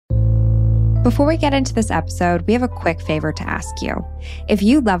Before we get into this episode, we have a quick favor to ask you. If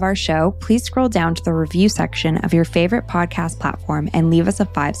you love our show, please scroll down to the review section of your favorite podcast platform and leave us a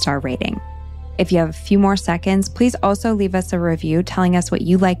 5-star rating. If you have a few more seconds, please also leave us a review telling us what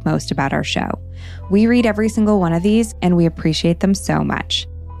you like most about our show. We read every single one of these, and we appreciate them so much.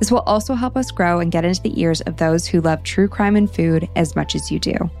 This will also help us grow and get into the ears of those who love true crime and food as much as you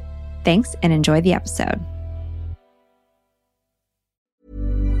do. Thanks, and enjoy the episode.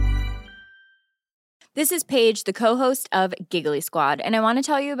 This is Paige, the co-host of Giggly Squad, and I want to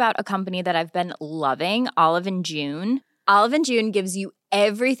tell you about a company that I've been loving, Olive & June. Olive & June gives you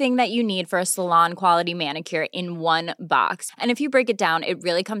everything that you need for a salon-quality manicure in one box. And if you break it down, it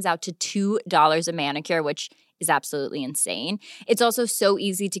really comes out to $2 a manicure, which is absolutely insane. It's also so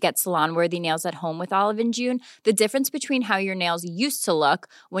easy to get salon-worthy nails at home with Olive & June. The difference between how your nails used to look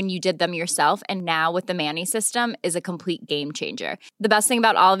when you did them yourself and now with the Mani system is a complete game changer. The best thing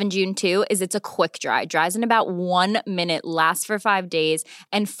about Olive & June, too, is it's a quick dry. Dries in about 1 minute, lasts for 5 days,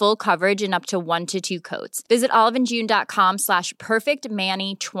 and full coverage in up to 1 to 2 coats. Visit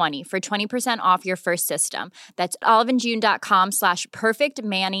oliveandjune.com/perfectmani20 for 20% off your first system. That's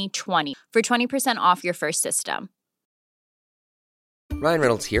oliveandjune.com/perfectmani20 for 20% off your first system. Ryan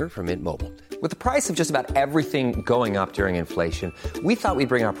Reynolds here from Mint Mobile. With the price of just about everything going up during inflation, we thought we'd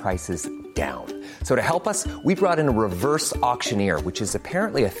bring our prices down. So to help us, we brought in a reverse auctioneer, which is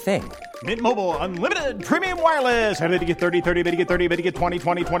apparently a thing. Mint Mobile Unlimited Premium Wireless. How to get 30, 30, bit to get 30, bit to get 20,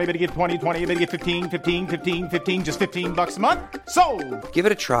 20, 20, bit to get 20, 20, bit to get 15, 15, 15, 15, just $15 a month? Sold! Give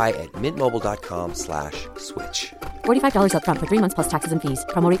it a try at mintmobile.com/switch. $45 up front for 3 months plus taxes and fees.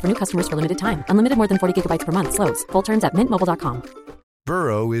 Promo rate for new customers for limited time. Unlimited more than 40 gigabytes per month. Slows full terms at mintmobile.com.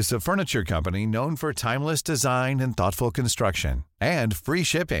 Burrow is a furniture company known for timeless design and thoughtful construction and free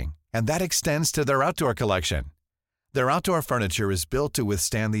shipping, and that extends to their outdoor collection. Their outdoor furniture is built to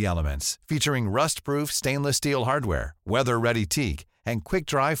withstand the elements, featuring rust-proof stainless steel hardware, weather-ready teak, and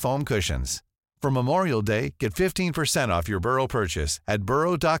quick-dry foam cushions. For Memorial Day, get 15% off your Burrow purchase at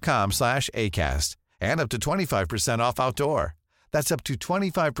burrow.com/acast, and up to 25% off outdoor. That's up to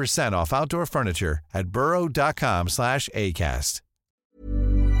 25% off outdoor furniture at burrow.com/acast.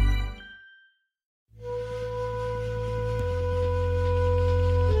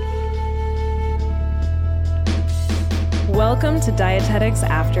 Welcome to Dietetics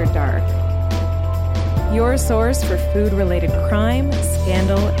After Dark, your source for food-related crime,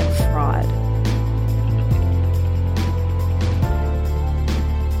 scandal, and fraud.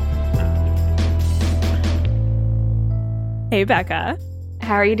 Hey, Becca.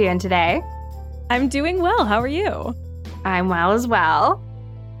 How are you doing today? I'm doing well. How are you? I'm well as well.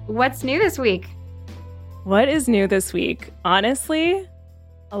 What's new this week? What is new this week? Honestly,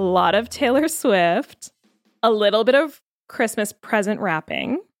 a lot of Taylor Swift, a little bit of Christmas present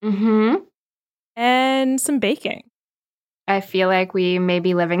wrapping, and some baking. I feel like we may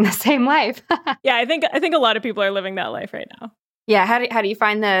be living the same life. Yeah, I think a lot of people are living that life right now. Yeah, how do you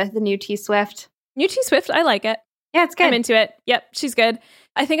find the new T Swift? New T Swift, I like it. Yeah, it's good. I'm into it. Yep, she's good.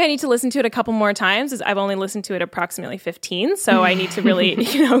 I think I need to listen to it a couple more times, as I've only listened to it approximately 15, so I need to really,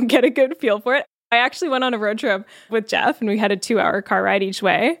 get a good feel for it. I actually went on a road trip with Jeff, and we had a 2-hour car ride each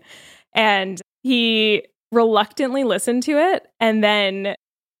way, and he reluctantly listened to it and then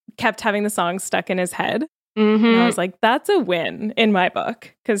kept having the song stuck in his head. And I was like, that's a win in my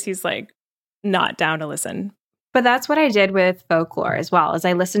book, because he's like not down to listen. But that's what I did with Folklore as well, is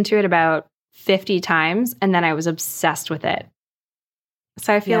I listened to it about 50 times and then I was obsessed with it.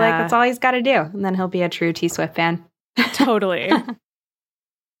 So I feel like that's all he's got to do. And then he'll be a true T Swift fan. Totally.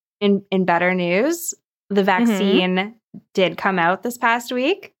 In better news, the vaccine did come out this past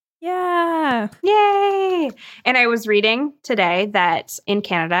week. Yeah. Yay! And I was reading today that in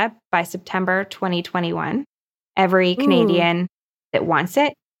Canada, by September 2021, every Canadian that wants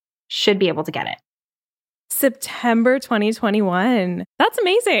it should be able to get it. September 2021. That's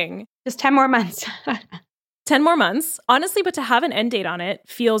amazing. Just 10 more months. 10 more months. Honestly, but to have an end date on it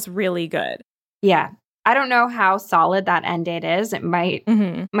feels really good. Yeah. I don't know how solid that end date is. It might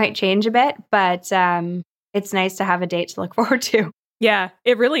change a bit, but it's nice to have a date to look forward to. Yeah,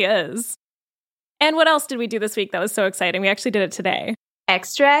 it really is. And what else did we do this week that was so exciting? We actually did it today.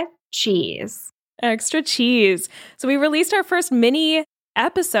 Extra cheese. Extra cheese. So we released our first mini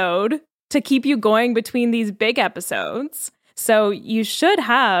episode to keep you going between these big episodes. So you should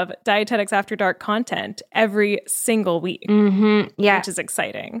have Dietetics After Dark content every single week, yeah, which is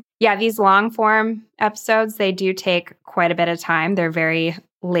exciting. Yeah, these long form episodes, they do take quite a bit of time. They're very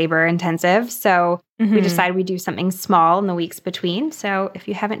labor intensive. So we decided we'd do something small in the weeks between. So if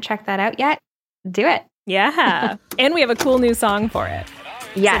you haven't checked that out yet, do it. Yeah. And we have a cool new song for it.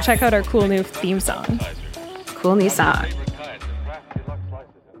 Yes. So check out our cool new theme song. Cool new song.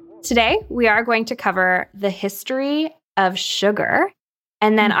 Today, we are going to cover the history of sugar.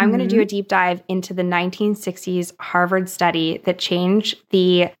 And then I'm going to do a deep dive into the 1960s Harvard study that changed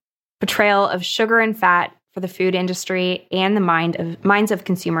the portrayal of sugar and fat for the food industry and the minds of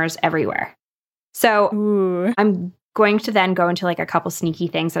consumers everywhere. So I'm going to then go into like a couple sneaky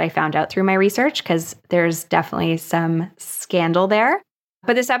things that I found out through my research, because there's definitely some scandal there.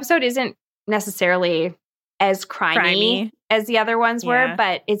 But this episode isn't necessarily as crimey as the other ones were,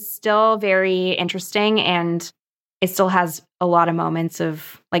 but it's still very interesting, and it still has a lot of moments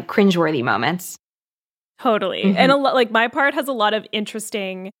of like cringeworthy moments. Totally. And like my part has a lot of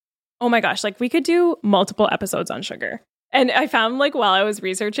interesting, oh my gosh, like we could do multiple episodes on sugar. And I found like while I was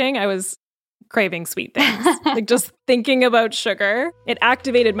researching, I was craving sweet things. Like just thinking about sugar, it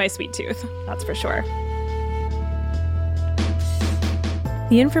activated my sweet tooth. That's for sure.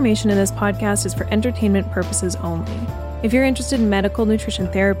 The information in this podcast is for entertainment purposes only. If you're interested in medical nutrition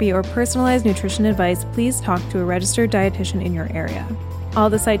therapy or personalized nutrition advice, please talk to a registered dietitian in your area. All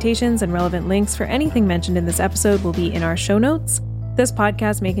the citations and relevant links for anything mentioned in this episode will be in our show notes. This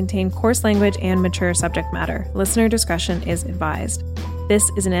podcast may contain coarse language and mature subject matter. Listener discretion is advised. This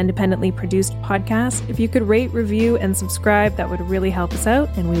is an independently produced podcast. If you could rate, review, and subscribe, that would really help us out,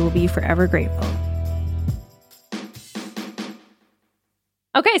 and we will be forever grateful.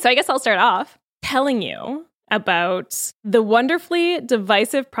 Okay, so I guess I'll start off telling you about the wonderfully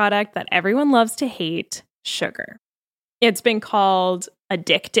divisive product that everyone loves to hate, sugar. It's been called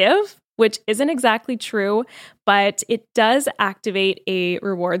addictive, which isn't exactly true, but it does activate a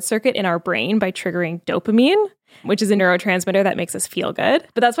reward circuit in our brain by triggering dopamine, which is a neurotransmitter that makes us feel good.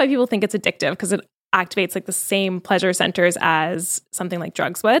 But that's why people think it's addictive, because it activates like the same pleasure centers as something like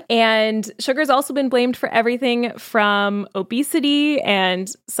drugs would. And sugar's also been blamed for everything from obesity and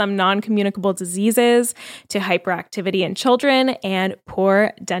some non-communicable diseases to hyperactivity in children and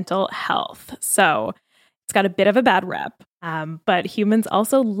poor dental health. So it's got a bit of a bad rep, but humans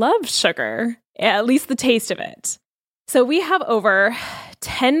also love sugar, at least the taste of it. So we have over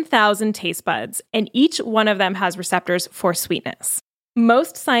 10,000 taste buds, and each one of them has receptors for sweetness.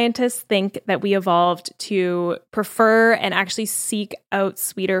 Most scientists think that we evolved to prefer and actually seek out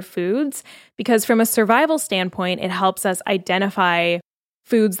sweeter foods because from a survival standpoint, it helps us identify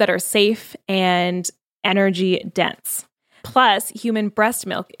foods that are safe and energy dense. Plus, human breast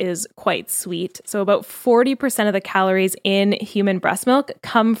milk is quite sweet. So about 40% of the calories in human breast milk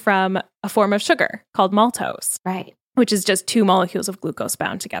come from a form of sugar called maltose. Right. Which is just 2 molecules of glucose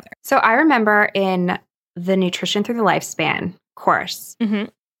bound together. So I remember in the Nutrition Through the Lifespan course, and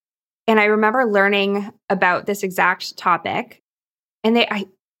I remember learning about this exact topic. And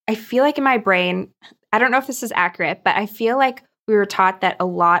I feel like in my brain, I don't know if this is accurate, but I feel like we were taught that a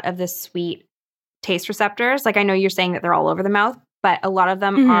lot of the sweet taste receptors, like I know you're saying that they're all over the mouth, but a lot of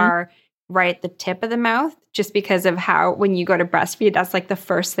them are right at the tip of the mouth, just because of how when you go to breastfeed, that's like the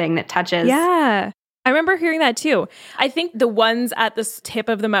first thing that touches. Yeah. I remember hearing that too. I think the ones at the tip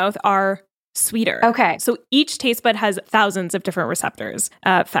of the mouth are sweeter. Okay. So each taste bud has thousands of different receptors.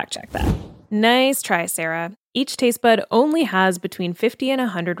 Fact check that. Nice try, Sarah. Each taste bud only has between 50 and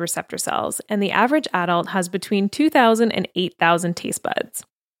 100 receptor cells, and the average adult has between 2,000 and 8,000 taste buds.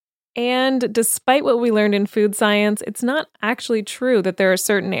 And despite what we learned in food science, it's not actually true that there are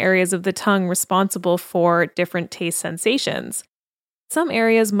certain areas of the tongue responsible for different taste sensations. Some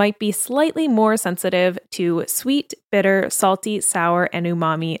areas might be slightly more sensitive to sweet, bitter, salty, sour, and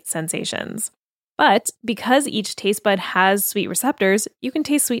umami sensations. But because each taste bud has sweet receptors, you can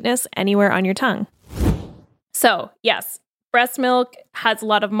taste sweetness anywhere on your tongue. So, yes, breast milk has a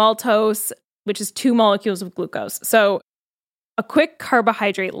lot of maltose, which is 2 molecules of glucose. So, a quick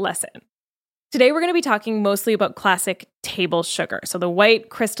carbohydrate lesson. Today, we're going to be talking mostly about classic table sugar. So the white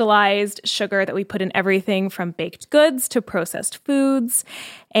crystallized sugar that we put in everything from baked goods to processed foods.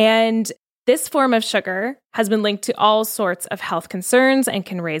 And this form of sugar has been linked to all sorts of health concerns and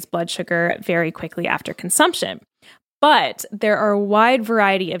can raise blood sugar very quickly after consumption. But there are a wide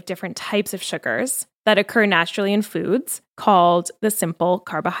variety of different types of sugars that occur naturally in foods called the simple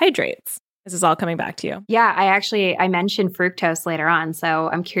carbohydrates. This is all coming back to you. Yeah, I mentioned fructose later on, so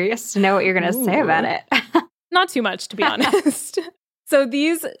I'm curious to know what you're going to say about it. Not too much, to be honest. So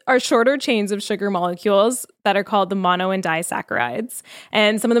these are shorter chains of sugar molecules that are called the mono and disaccharides.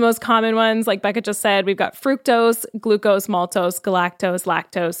 And some of the most common ones, like Becca just said, we've got fructose, glucose, maltose, galactose,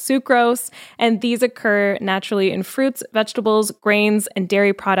 lactose, sucrose. And these occur naturally in fruits, vegetables, grains, and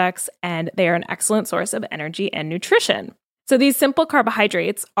dairy products, and they are an excellent source of energy and nutrition. So these simple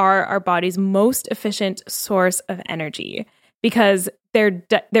carbohydrates are our body's most efficient source of energy. because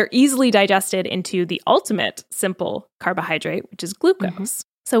they're easily digested into the ultimate simple carbohydrate, which is glucose.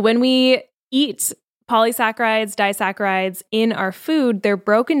 So when we eat polysaccharides, disaccharides in our food, they're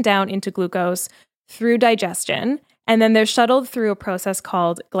broken down into glucose through digestion, and then they're shuttled through a process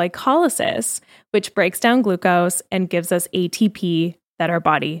called glycolysis, which breaks down glucose and gives us ATP that our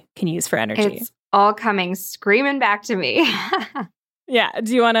body can use for energy. It's all coming screaming back to me. Yeah.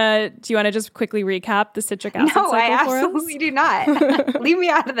 Do you wanna just quickly recap the citric acid cycle for us? No, I absolutely do not. Leave me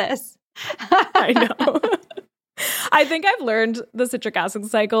out of this. I know. I think I've learned the citric acid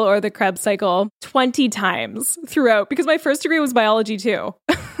cycle or the Krebs cycle 20 times throughout, because my first degree was biology too.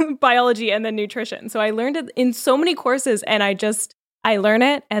 Biology and then nutrition. So I learned it in so many courses, and I learn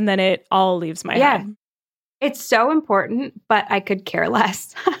it and then it all leaves my head. It's so important, but I could care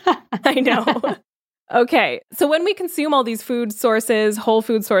less. I know. Okay, so when we consume all these food sources, whole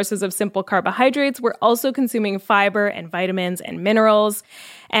food sources of simple carbohydrates, we're also consuming fiber and vitamins and minerals,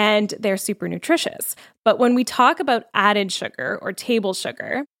 and they're super nutritious. But when we talk about added sugar or table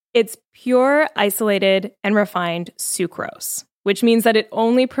sugar, it's pure, isolated, and refined sucrose, which means that it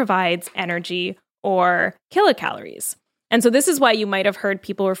only provides energy or kilocalories. And so this is why you might have heard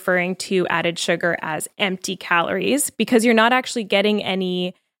people referring to added sugar as empty calories, because you're not actually getting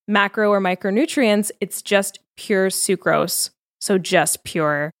any macro or micronutrients. It's just pure sucrose. So just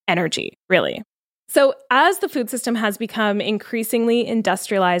pure energy, really. So as the food system has become increasingly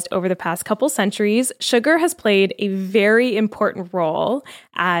industrialized over the past couple centuries, sugar has played a very important role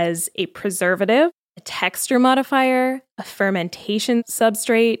as a preservative, a texture modifier, a fermentation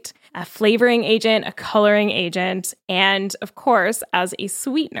substrate, a flavoring agent, a coloring agent, and of course, as a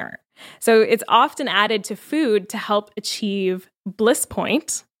sweetener. So it's often added to food to help achieve bliss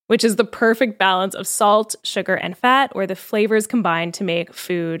point, which is the perfect balance of salt, sugar, and fat, where the flavors combine to make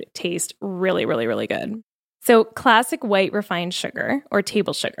food taste really, really, really good. So classic white refined sugar, or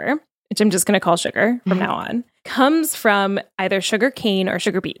table sugar, which I'm just going to call sugar from now on, comes from either sugar cane or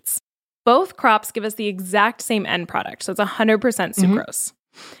sugar beets. Both crops give us the exact same end product, so it's 100% sucrose.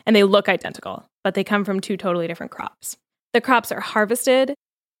 And they look identical, but they come from two totally different crops. The crops are harvested,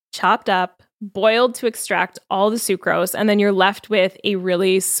 chopped up, boiled to extract all the sucrose, and then you're left with a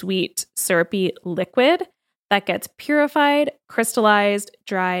really sweet, syrupy liquid that gets purified, crystallized,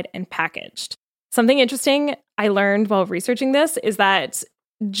 dried, and packaged. Something interesting I learned while researching this is that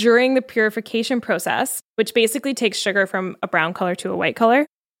during the purification process, which basically takes sugar from a brown color to a white color,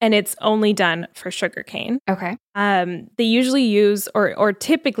 and it's only done for sugarcane. Okay. They usually use, or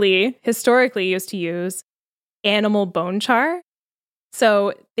typically, historically used to use, animal bone char.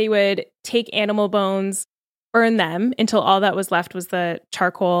 So they would take animal bones, burn them until all that was left was the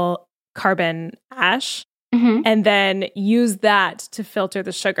charcoal carbon ash, and then use that to filter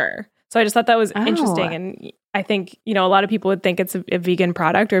the sugar. So I just thought that was interesting. And I think, a lot of people would think it's a vegan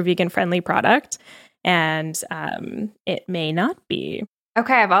product or a vegan-friendly product, and it may not be.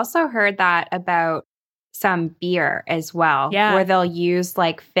 Okay, I've also heard that about some beer as well, where they'll use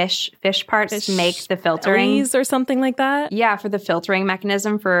like fish parts to make the filtering or something like that. Yeah, for the filtering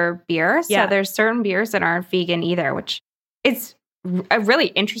mechanism for beer. So there's certain beers that aren't vegan either, which it's a really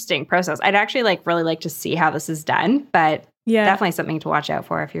interesting process. I'd actually really like to see how this is done, but definitely something to watch out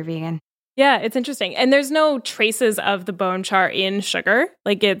for if you're vegan. Yeah, it's interesting. And there's no traces of the bone char in sugar.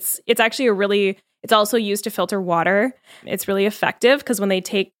 Like it's actually it's also used to filter water. It's really effective because when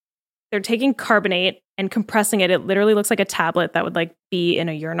they're taking carbonate and compressing it, it literally looks like a tablet that would be in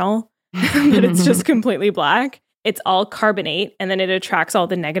a urinal, but it's just completely black. It's all carbonate, and then it attracts all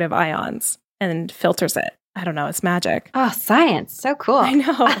the negative ions and filters it. I don't know. It's magic. Oh, science. So cool. I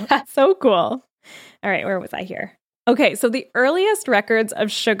know. So cool. All right. Where was I here? Okay. So the earliest records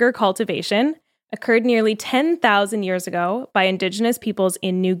of sugar cultivation occurred nearly 10,000 years ago by indigenous peoples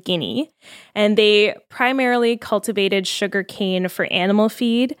in New Guinea, and they primarily cultivated sugar cane for animal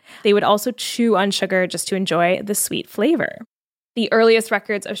feed. They would also chew on sugar just to enjoy the sweet flavor. The earliest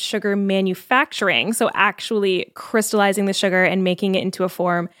records of sugar manufacturing, so actually crystallizing the sugar and making it into a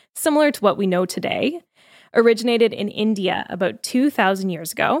form similar to what we know today, originated in India about 2,000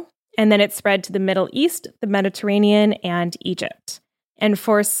 years ago, and then it spread to the Middle East, the Mediterranean, and Egypt. And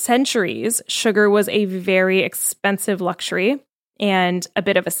for centuries, sugar was a very expensive luxury and a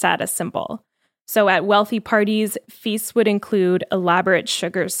bit of a status symbol. So at wealthy parties, feasts would include elaborate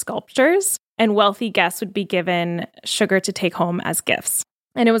sugar sculptures, and wealthy guests would be given sugar to take home as gifts.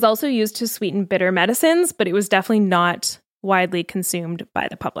 And it was also used to sweeten bitter medicines, but it was definitely not widely consumed by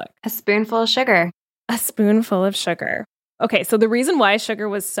the public. A spoonful of sugar. A spoonful of sugar. Okay, so the reason why sugar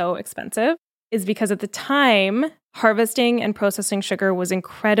was so expensive is because at the time, harvesting and processing sugar was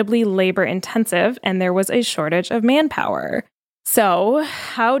incredibly labor intensive and there was a shortage of manpower. So,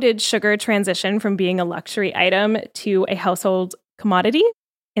 how did sugar transition from being a luxury item to a household commodity?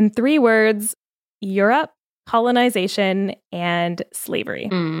 In 3 words, Europe, colonization, and slavery.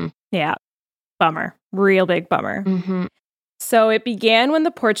 Yeah, bummer. Real big bummer. So it began when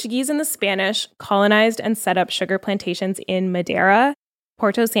the Portuguese and the Spanish colonized and set up sugar plantations in Madeira,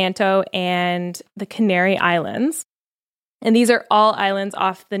 Porto Santo, and the Canary Islands. And these are all islands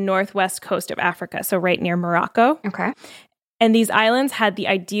off the northwest coast of Africa, so right near Morocco. Okay. And these islands had the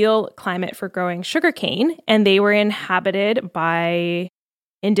ideal climate for growing sugarcane, and they were inhabited by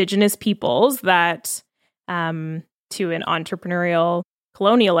indigenous peoples that, to an entrepreneurial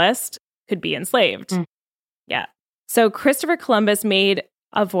colonialist, could be enslaved. Yeah. So Christopher Columbus made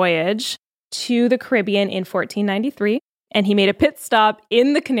a voyage to the Caribbean in 1493, and he made a pit stop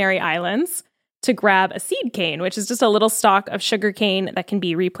in the Canary Islands to grab a seed cane, which is just a little stalk of sugar cane that can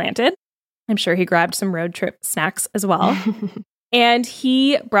be replanted. I'm sure he grabbed some road trip snacks as well. And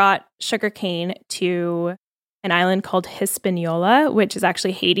he brought sugar cane to an island called Hispaniola, which is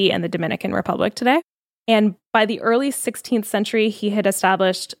actually Haiti and the Dominican Republic today. And by the early 16th century, he had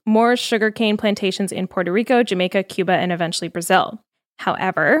established more sugarcane plantations in Puerto Rico, Jamaica, Cuba, and eventually Brazil.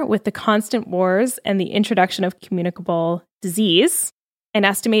 However, with the constant wars and the introduction of communicable disease, an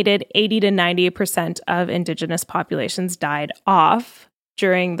estimated 80 to 90% of indigenous populations died off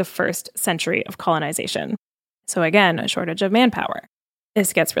during the first century of colonization. So again, a shortage of manpower.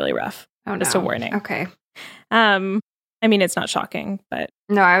 This gets really rough. Oh, no. Just a warning. Okay. I mean, it's not shocking, but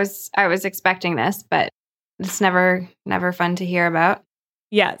No, I was expecting this, but it's never fun to hear about.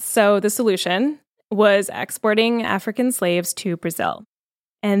 yeah. So the solution was exporting African slaves to Brazil.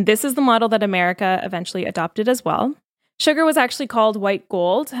 And this is the model that America eventually adopted as well. Sugar was actually called white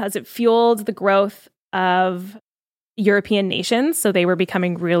gold as it fueled the growth of European nations. So they were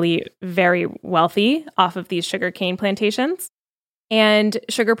becoming really very wealthy off of these sugarcane plantations. And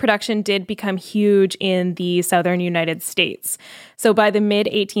sugar production did become huge in the southern United States. So by the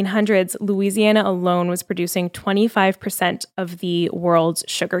mid-1800s, Louisiana alone was producing 25% of the world's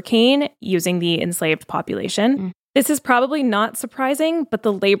sugarcane using the enslaved population. This is probably not surprising, but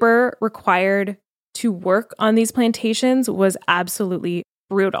the labor required to work on these plantations was absolutely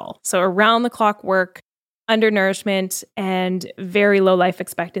brutal. So around-the-clock work, undernourishment, and very low life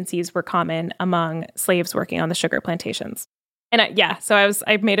expectancies were common among slaves working on the sugar plantations. And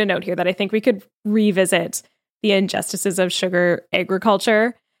I've made a note here that I think we could revisit the injustices of sugar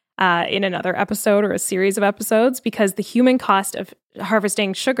agriculture in another episode or a series of episodes, because the human cost of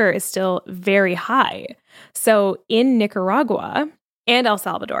harvesting sugar is still very high. So in Nicaragua and El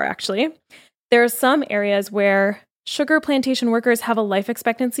Salvador, actually, there are some areas where sugar plantation workers have a life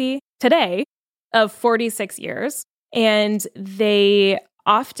expectancy today of 46 years. And they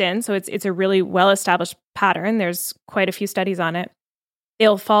often, so it's a really well-established pattern, there's quite a few studies on it,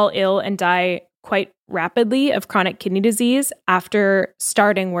 they'll fall ill and die quite rapidly of chronic kidney disease after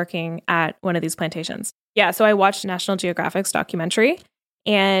starting working at one of these plantations. Yeah, so I watched National Geographic's documentary,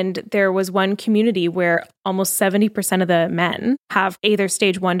 and there was one community where almost 70% of the men have either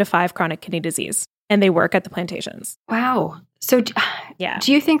stage 1 to 5 chronic kidney disease, and they work at the plantations. Wow. So do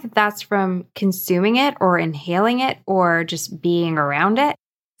you think that that's from consuming it or inhaling it or just being around it?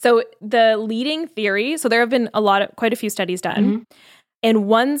 So the leading theory, so there have been quite a few studies done. And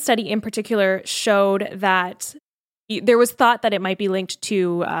one study in particular showed that there was thought that it might be linked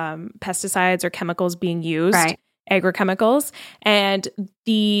to pesticides or chemicals being used, agrochemicals. And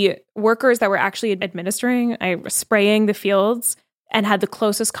the workers that were actually spraying the fields and had the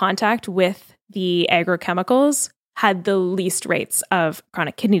closest contact with the agrochemicals had the least rates of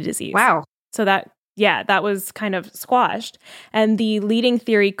chronic kidney disease. Wow. So that was kind of squashed. And the leading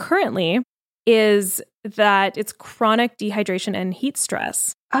theory currently is that it's chronic dehydration and heat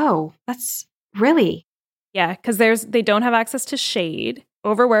stress. Oh, that's really... Yeah, because they don't have access to shade,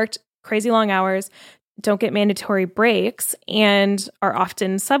 overworked, crazy long hours, don't get mandatory breaks, and are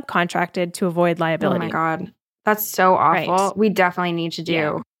often subcontracted to avoid liability. Oh my God. That's so awful. Right. We definitely need to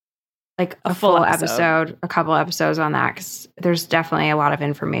do like a full episode, a couple episodes on that, because there's definitely a lot of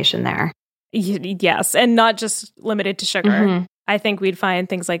information there. Yes, and not just limited to sugar. I think we'd find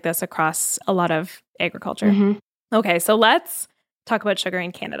things like this across a lot of agriculture. Okay, so let's talk about sugar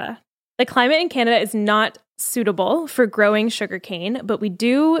in Canada. The climate in Canada is not suitable for growing sugarcane, but we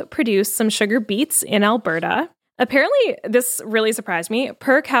do produce some sugar beets in Alberta. Apparently, this really surprised me.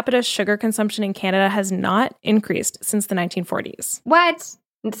 Per capita sugar consumption in Canada has not increased since the 1940s. What?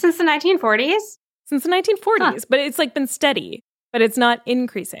 Since the 1940s? Since the 1940s, but it's been steady. but it's not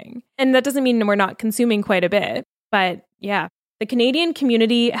increasing. And that doesn't mean we're not consuming quite a bit. But yeah, the Canadian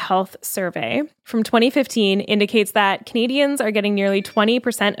Community Health Survey from 2015 indicates that Canadians are getting nearly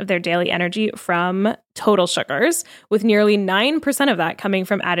 20% of their daily energy from total sugars, with nearly 9% of that coming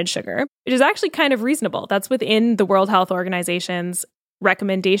from added sugar, which is actually kind of reasonable. That's within the World Health Organization's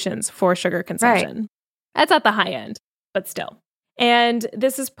recommendations for sugar consumption. Right. That's at the high end, but still. And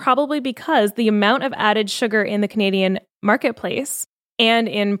this is probably because the amount of added sugar in the Canadian marketplace and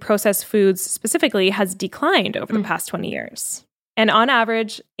in processed foods specifically has declined over the past 20 years. And on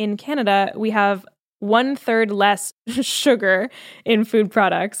average, in Canada, we have 1/3 less sugar in food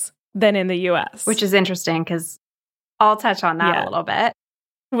products than in the US. Which is interesting because I'll touch on that a little bit.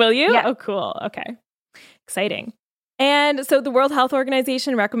 Will you? Yeah. Oh, cool. Okay. Exciting. And so the World Health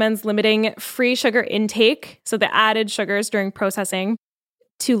Organization recommends limiting free sugar intake, so the added sugars during processing,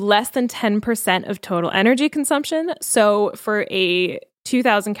 to less than 10% of total energy consumption. So for a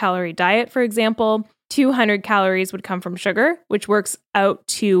 2,000 calorie diet, for example, 200 calories would come from sugar, which works out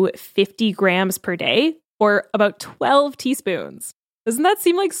to 50 grams per day, or about 12 teaspoons. Doesn't that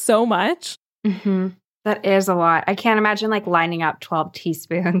seem like so much? Mm-hmm. That is a lot. I can't imagine like lining up 12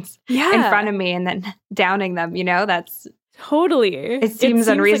 teaspoons in front of me and then downing them, that's... Totally. It seems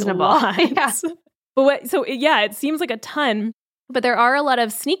unreasonable. Like a lot. Yeah. But it seems like a ton. But there are a lot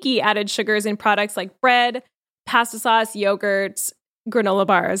of sneaky added sugars in products like bread, pasta sauce, yogurt, granola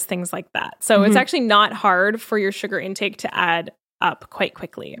bars, things like that. So it's actually not hard for your sugar intake to add up quite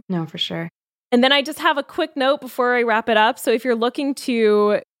quickly. No, for sure. And then I just have a quick note before I wrap it up. So if you're looking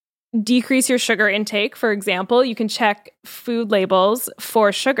to decrease your sugar intake, for example, you can check food labels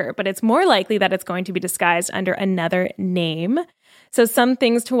for sugar, but it's more likely that it's going to be disguised under another name. So some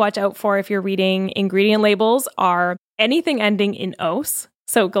things to watch out for if you're reading ingredient labels are anything ending in ose.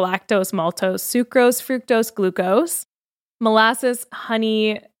 So galactose, maltose, sucrose, fructose, glucose, molasses,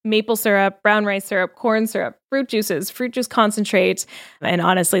 honey, maple syrup, brown rice syrup, corn syrup, fruit juices, fruit juice concentrate, and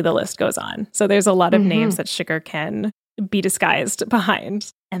honestly, the list goes on. So there's a lot of names that sugar can be disguised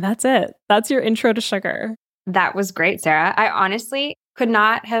behind. And that's it. That's your intro to sugar. That was great, Sarah. I honestly could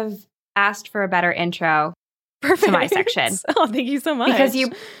not have asked for a better intro to my section. Oh, thank you so much. Because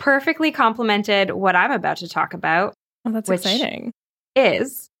you perfectly complemented what I'm about to talk about. Oh, that's exciting.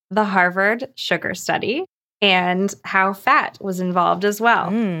 Is the Harvard Sugar Study and how fat was involved as well.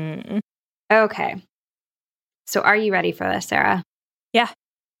 Okay. So are you ready for this, Sarah? Yeah.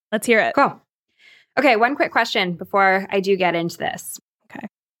 Let's hear it. Cool. Okay, one quick question before I do get into this. Okay.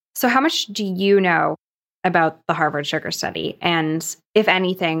 So how much do you know about the Harvard Sugar Study? And if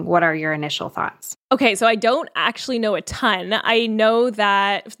anything, what are your initial thoughts? Okay, so I don't actually know a ton. I know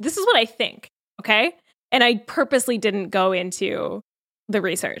that this is what I think, okay? And I purposely didn't go into the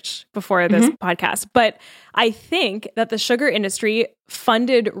research before this podcast, but I think that the sugar industry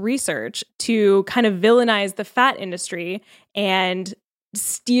funded research to kind of villainize the fat industry and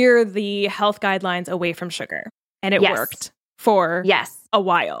steer the health guidelines away from sugar. And it worked for a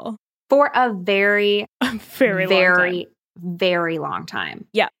while. For a very, very long time.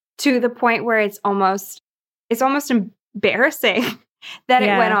 Yeah. To the point where it's almost embarrassing that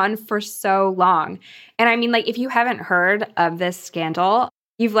it went on for so long. And I mean, like, if you haven't heard of this scandal,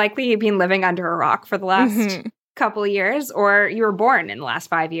 you've likely been living under a rock for the last couple of years, or you were born in the last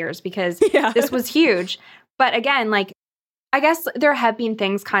 5 years, because this was huge. But again, like, I guess there have been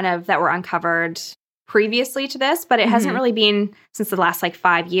things kind of that were uncovered previously to this, but it hasn't really been since the last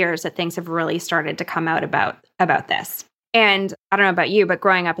 5 years that things have really started to come out about this. And I don't know about you, but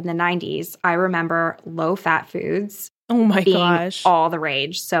growing up in the 90s, I remember low-fat foods being all the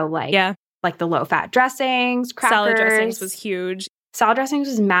rage. So like the low-fat dressings, crackers. Salad dressings was huge. Salad dressings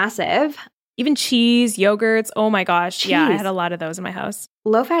was massive. Even cheese, yogurts. Oh my gosh. Cheese. Yeah, I had a lot of those in my house.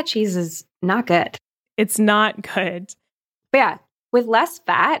 Low-fat cheese is not good. It's not good. But yeah, with less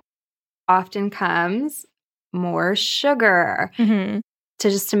fat often comes more sugar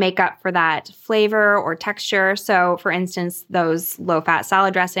to make up for that flavor or texture. So for instance, those low-fat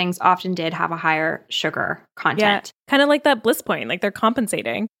salad dressings often did have a higher sugar content. Yeah, kind of like that Bliss Point, like they're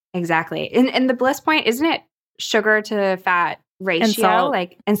compensating. Exactly. And the Bliss Point, isn't it sugar to fat ratio?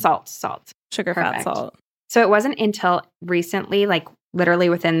 And salt. Sugar, Perfect. fat, salt. So it wasn't until recently, like literally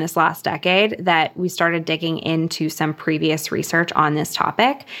within this last decade, that we started digging into some previous research on this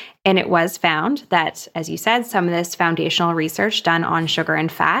topic. And it was found that, as you said, some of this foundational research done on sugar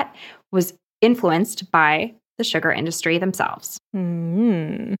and fat was influenced by the sugar industry themselves.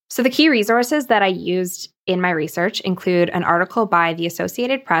 So the key resources that I used in my research include an article by the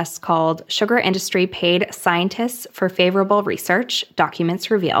Associated Press called Sugar Industry Paid Scientists for Favorable Research,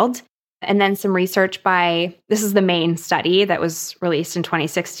 Documents Revealed. And then some research by, this is the main study that was released in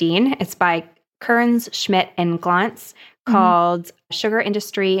 2016. It's by Kearns, Schmidt, and Glantz, called Sugar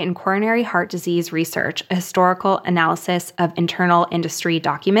Industry and Coronary Heart Disease Research, a historical analysis of internal industry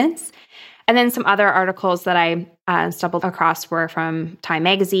documents. And then some other articles that I stumbled across were from Time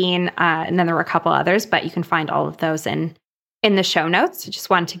Magazine, and then there were a couple others, but you can find all of those in the show notes. I just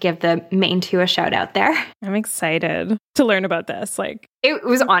wanted to give the main two a shout out there. I'm excited to learn about this. It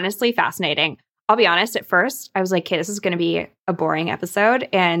was honestly fascinating. I'll be honest, at first, I was like, okay, this is going to be a boring episode.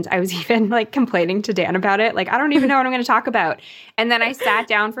 And I was even complaining to Dan about it. I don't even know what I'm going to talk about. And then I sat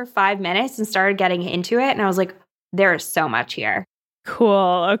down for 5 minutes and started getting into it. And I was like, there is so much here.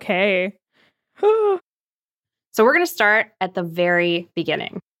 Cool. Okay. So we're going to start at the very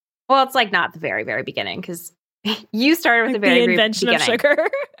beginning. Well, it's not the very, very beginning because you started with the very, very invention beginning. of sugar.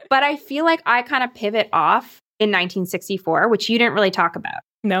 But I feel like I kind of pivot off in 1964, which you didn't really talk about.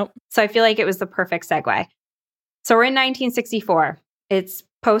 Nope. So I feel like it was the perfect segue. So we're in 1964. It's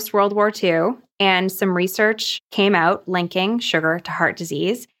post-World War II, and some research came out linking sugar to heart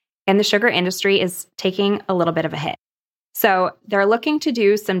disease, and the sugar industry is taking a little bit of a hit. So they're looking to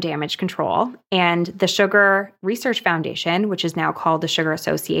do some damage control, and the Sugar Research Foundation, which is now called the Sugar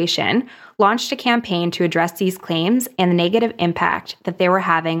Association, launched a campaign to address these claims and the negative impact that they were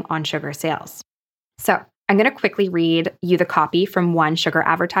having on sugar sales. So I'm going to quickly read you the copy from one sugar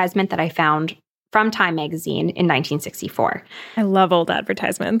advertisement that I found from Time Magazine in 1964. I love old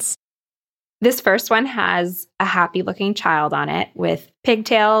advertisements. This first one has a happy-looking child on it with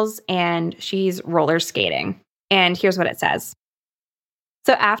pigtails, and she's roller skating. And here's what it says.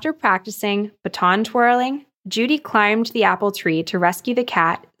 So after practicing baton twirling, Judy climbed the apple tree to rescue the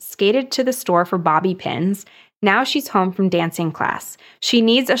cat, skated to the store for bobby pins. Now she's home from dancing class. She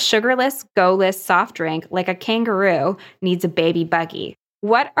needs a sugarless, go-less soft drink like a kangaroo needs a baby buggy.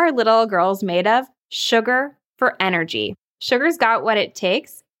 What are little girls made of? Sugar for energy. Sugar's got what it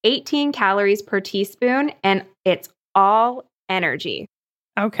takes, 18 calories per teaspoon, and it's all energy.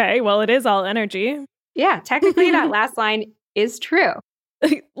 Okay, well, it is all energy. Yeah, technically that last line is true.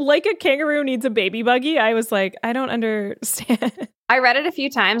 Like a kangaroo needs a baby buggy. I was like, I don't understand. I read it a few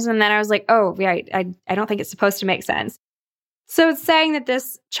times and then I was like, oh, yeah, I don't think it's supposed to make sense. So it's saying that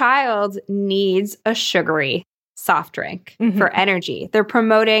this child needs a sugary soft drink for energy. They're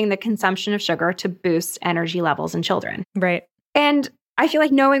promoting the consumption of sugar to boost energy levels in children. Right. And I feel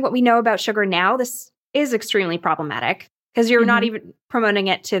like knowing what we know about sugar now, this is extremely problematic because you're not even promoting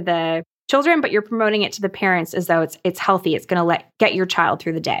it to the children, but you're promoting it to the parents as though it's healthy. It's going to get your child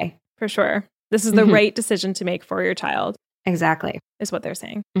through the day. For sure. This is the right decision to make for your child. Exactly. Is what they're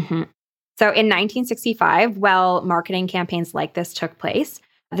saying. So in 1965, while marketing campaigns like this took place,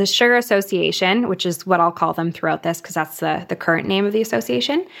 the Sugar Association, which is what I'll call them throughout this because that's the current name of the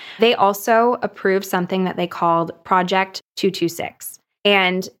association, they also approved something that they called Project 226.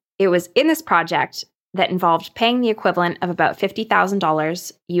 And it was in this project that involved paying the equivalent of about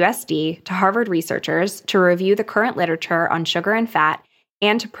 $50,000 USD to Harvard researchers to review the current literature on sugar and fat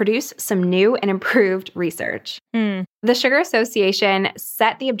and to produce some new and improved research. The Sugar Association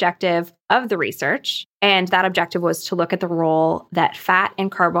set the objective of the research, and that objective was to look at the role that fat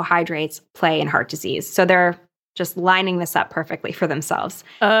and carbohydrates play in heart disease. So they're just lining this up perfectly for themselves.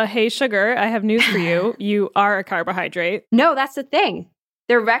 Hey, sugar, I have news for you. You are a carbohydrate. No, that's the thing.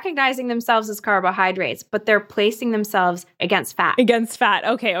 They're recognizing themselves as carbohydrates, but they're placing themselves against fat. Against fat.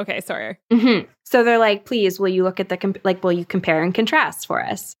 Okay, sorry. So they're like, please, will you look at will you compare and contrast for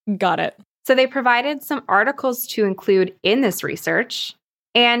us? Got it. So they provided some articles to include in this research,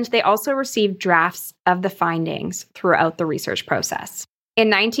 and they also received drafts of the findings throughout the research process. In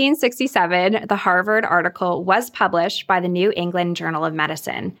 1967, the Harvard article was published by the New England Journal of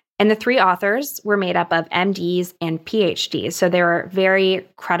Medicine. And the three authors were made up of MDs and PhDs, so they were very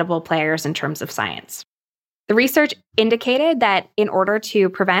credible players in terms of science. The research indicated that in order to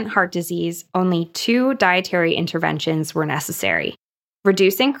prevent heart disease, only 2 dietary interventions were necessary: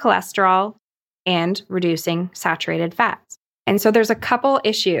 reducing cholesterol and reducing saturated fats. And so there's a couple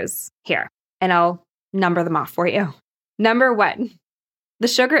issues here, and I'll number them off for you. Number 1, the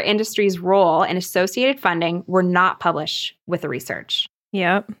sugar industry's role and associated funding were not published with the research.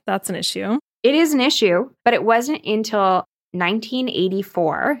 Yep, that's an issue. It is an issue, but it wasn't until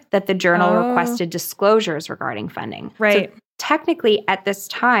 1984 that the journal requested disclosures regarding funding. Right. So technically, at this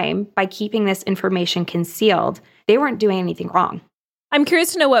time, by keeping this information concealed, they weren't doing anything wrong. I'm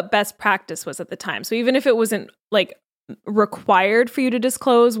curious to know what best practice was at the time. So even if it wasn't required for you to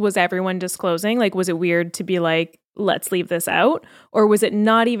disclose, was everyone disclosing? Was it weird to be like, let's leave this out? Or was it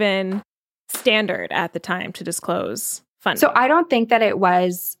not even standard at the time to disclose funding. So I don't think that it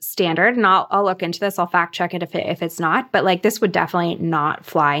was standard, and I'll look into this. I'll fact check it if it's not. But like, this would definitely not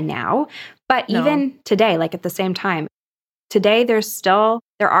fly now. But even today, like at the same time, today there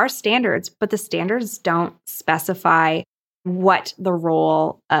are standards, but the standards don't specify what the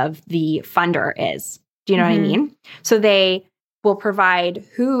role of the funder is. Do you know what I mean? So they will provide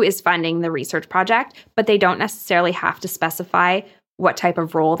who is funding the research project, but they don't necessarily have to specify what type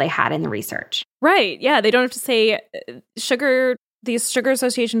of role they had in the research. Right. Yeah. They don't have to say the Sugar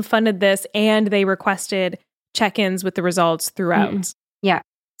Association funded this and they requested check-ins with the results throughout. Yeah.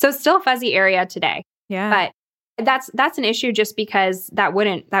 So still a fuzzy area today. Yeah. But that's an issue just because that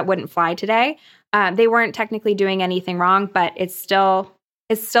wouldn't fly today. They weren't technically doing anything wrong, but it's still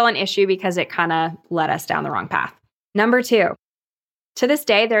an issue because it kind of led us down the wrong path. Number 2. To this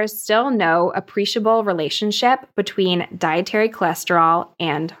day, there is still no appreciable relationship between dietary cholesterol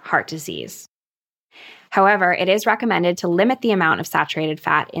and heart disease. However, it is recommended to limit the amount of saturated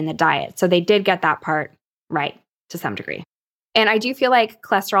fat in the diet. So they did get that part right to some degree. And I do feel like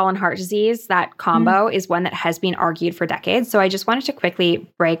cholesterol and heart disease, that combo is one that has been argued for decades. So I just wanted to quickly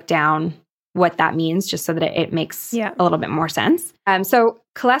break down what that means just so that it makes a little bit more sense. So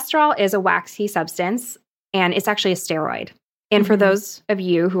cholesterol is a waxy substance, and it's actually a steroid. And for those of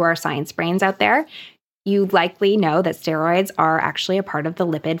you who are science brains out there, you likely know that steroids are actually a part of the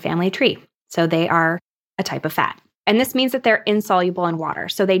lipid family tree. So they are a type of fat. And this means that they're insoluble in water.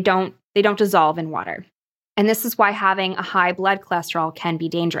 So they don't dissolve in water. And this is why having a high blood cholesterol can be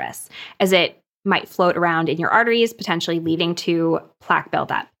dangerous, as it might float around in your arteries, potentially leading to plaque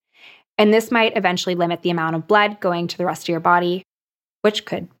buildup. And this might eventually limit the amount of blood going to the rest of your body, which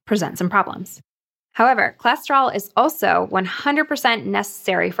could present some problems. However, cholesterol is also 100%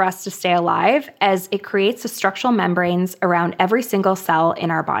 necessary for us to stay alive, as it creates the structural membranes around every single cell in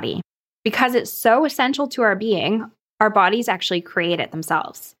our body. Because it's so essential to our being, our bodies actually create it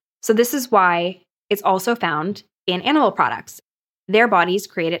themselves. So this is why it's also found in animal products. Their bodies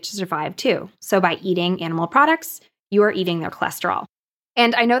create it to survive too. So by eating animal products, you are eating their cholesterol.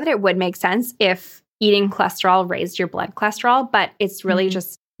 And I know that it would make sense if eating cholesterol raised your blood cholesterol, but it's really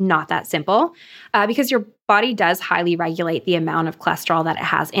just not that simple because your body does highly regulate the amount of cholesterol that it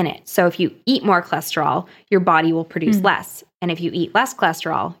has in it. So if you eat more cholesterol, your body will produce less. And if you eat less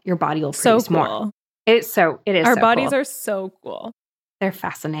cholesterol, your body will produce more. It is Our bodies are so cool. They're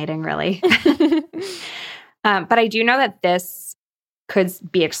fascinating, really. But I do know that this could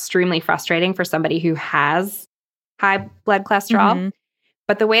be extremely frustrating for somebody who has high blood cholesterol.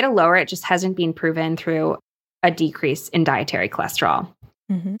 But the way to lower it just hasn't been proven through a decrease in dietary cholesterol.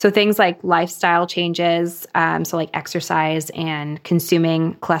 So things like lifestyle changes, so like exercise and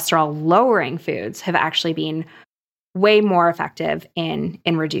consuming cholesterol-lowering foods have actually been way more effective in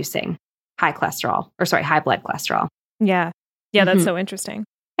reducing high blood cholesterol. Yeah. Yeah, that's so interesting.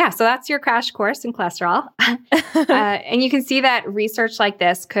 Yeah, so that's your crash course in cholesterol. And you can see that research like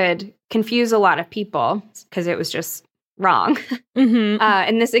this could confuse a lot of people because it was just wrong.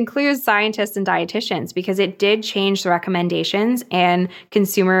 And this includes scientists and dietitians because it did change the recommendations and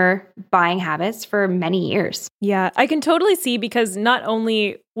consumer buying habits for many years. Yeah, I can totally see, because not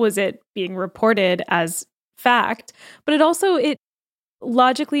only was it being reported as fact, but it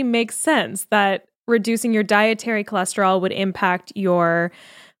logically makes sense that reducing your dietary cholesterol would impact your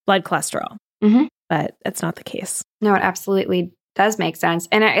blood cholesterol. But that's not the case. No, it absolutely does make sense.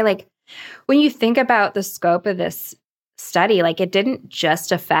 And I like, when you think about the scope of this study, like, it didn't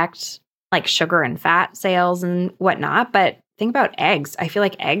just affect like sugar and fat sales and whatnot, but think about eggs. I feel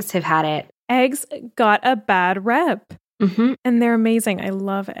like eggs have had it. Eggs got a bad rep. And they're amazing. I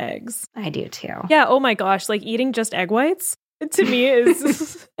love eggs. I do too. Yeah. Oh my gosh. Like, eating just egg whites to me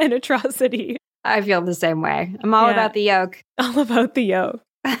is an atrocity. I feel the same way. I'm all about the yolk. All about the yolk.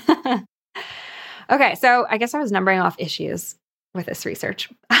 Okay. So I guess I was numbering off issues with this research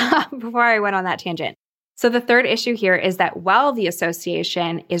before I went on that tangent. So the third issue here is that while the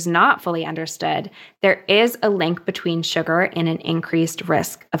association is not fully understood, there is a link between sugar and an increased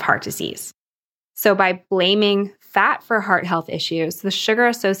risk of heart disease. So by blaming fat for heart health issues, the Sugar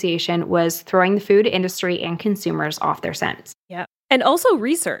Association was throwing the food industry and consumers off their scent. Yeah. And also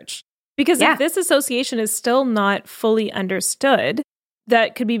research. Because if this association is still not fully understood,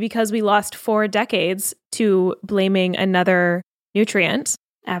 that could be because we lost 4 decades to blaming another nutrient.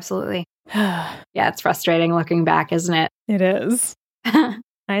 Absolutely. Yeah, it's frustrating looking back, isn't it? It is.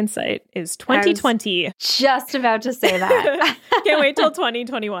 Hindsight is 2020. Just about to say that. Can't wait till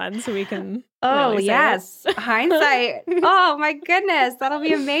 2021 so we can. Oh, really yes. Hindsight. Oh, my goodness. That'll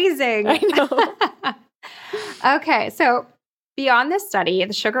be amazing. I know. Okay. So beyond this study,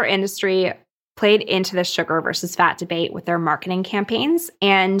 the sugar industry played into the sugar versus fat debate with their marketing campaigns.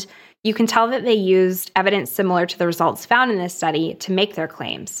 And you can tell that they used evidence similar to the results found in this study to make their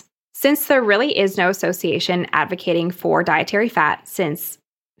claims. Since there really is no association advocating for dietary fat, since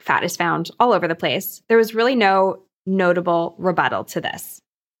fat is found all over the place, there was really no notable rebuttal to this.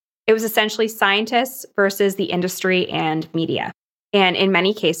 It was essentially scientists versus the industry and media. And in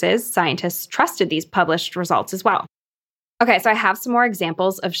many cases, scientists trusted these published results as well. Okay, so I have some more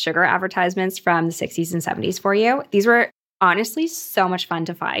examples of sugar advertisements from the 60s and 70s for you. These were honestly so much fun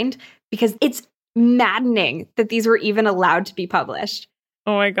to find because it's maddening that these were even allowed to be published.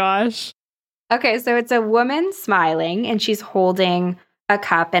 Oh my gosh. Okay, so it's a woman smiling and she's holding a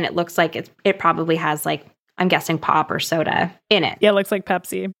cup and it looks like it probably has like, I'm guessing pop or soda in it. Yeah, it looks like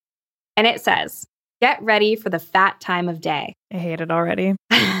Pepsi. And it says, "Get ready for the fat time of day." I hate it already.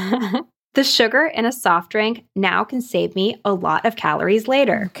 "The sugar in a soft drink now can save me a lot of calories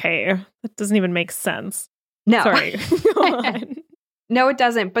later." Okay, that doesn't even make sense. No. Sorry. Go on. No, it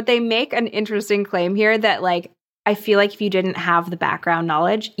doesn't. But they make an interesting claim here that, like, I feel like if you didn't have the background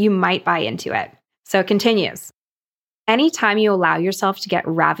knowledge, you might buy into it. So it continues. "Anytime you allow yourself to get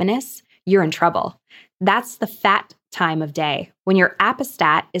ravenous, you're in trouble. That's the fat time of day, when your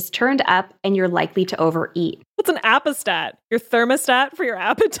appestat is turned up and you're likely to overeat." What's an appestat? Your thermostat for your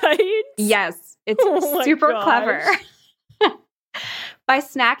appetite? Yes, it's super clever. "By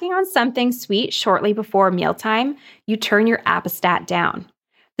snacking on something sweet shortly before mealtime, you turn your appestat down.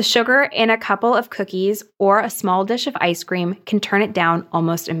 The sugar in a couple of cookies or a small dish of ice cream can turn it down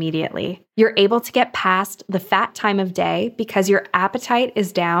almost immediately. You're able to get past the fat time of day because your appetite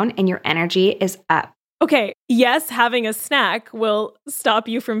is down and your energy is up." Okay, yes, having a snack will stop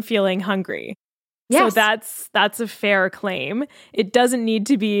you from feeling hungry. Yes. So that's a fair claim. It doesn't need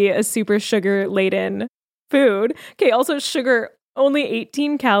to be a super sugar-laden food. Okay, also sugar, only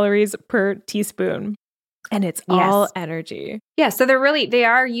 18 calories per teaspoon. And it's all energy. Yeah, so they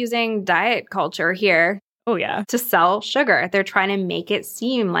are using diet culture here. Oh, yeah. To sell sugar. They're trying to make it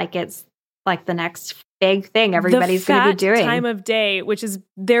seem like it's like the next big thing everybody's going to be doing. The time of day, which is,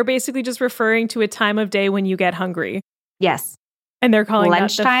 they're basically just referring to a time of day when you get hungry. Yes. And they're calling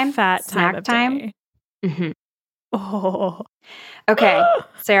lunchtime, that the fat snack time of time. day. Mm-hmm. Oh. Okay,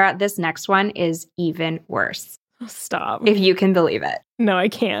 Sarah, this next one is even worse. Stop. If you can believe it. No, I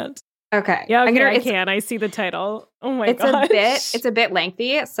can't. Okay. Yeah, okay, I can. I see the title. Oh my gosh. It's a bit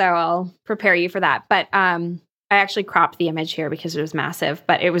lengthy, so I'll prepare you for that. But I actually cropped the image here because it was massive,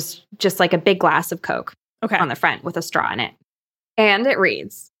 but it was just like a big glass of Coke on the front with a straw in it. And it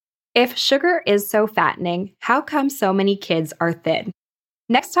reads, "If sugar is so fattening, how come so many kids are thin?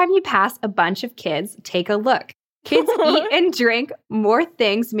 Next time you pass a bunch of kids, take a look. Kids eat and drink more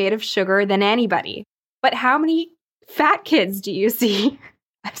things made of sugar than anybody. But how many fat kids do you see?"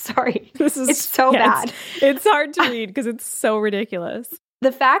 I'm sorry. It's so bad. It's hard to read because it's so ridiculous.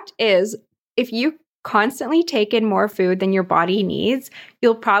 The fact is, if you constantly take in more food than your body needs,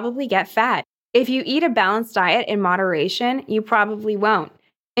 you'll probably get fat. If you eat a balanced diet in moderation, you probably won't.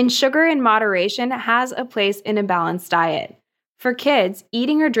 And sugar in moderation has a place in a balanced diet. For kids,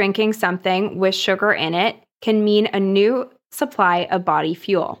 eating or drinking something with sugar in it can mean a new supply of body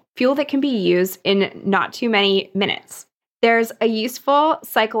fuel that can be used in not too many minutes. There's a useful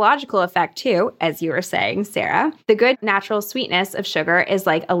psychological effect too, as you were saying, Sarah. The good natural sweetness of sugar is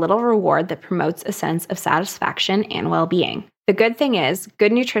like a little reward that promotes a sense of satisfaction and well-being. The good thing is,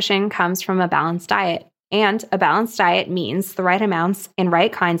 good nutrition comes from a balanced diet. And a balanced diet means the right amounts and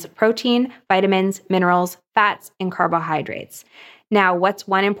right kinds of protein, vitamins, minerals, fats, and carbohydrates. Now, what's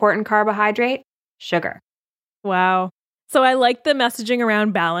one important carbohydrate? Sugar. Wow. So I like the messaging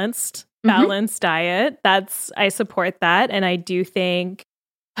around balanced diet. I support that. And I do think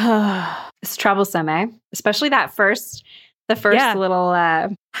it's troublesome, eh? Especially the first little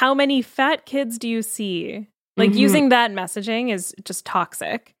how many fat kids do you see? Like using that messaging is just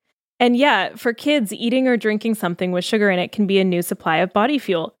toxic. And yeah, for kids, eating or drinking something with sugar in it can be a new supply of body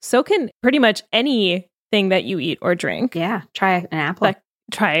fuel. So can pretty much anything that you eat or drink. Yeah, try an apple.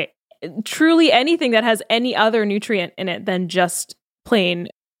 Try truly anything that has any other nutrient in it than just plain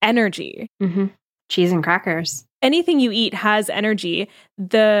energy. Mm-hmm. Cheese and crackers. Anything you eat has energy.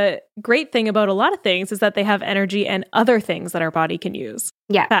 The great thing about a lot of things is that they have energy and other things that our body can use.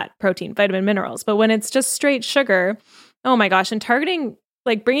 Yeah. Fat, protein, vitamin, minerals. But when it's just straight sugar, oh my gosh, and targeting,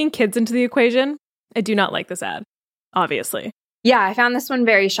 like bringing kids into the equation, I do not like this ad, obviously. Yeah, I found this one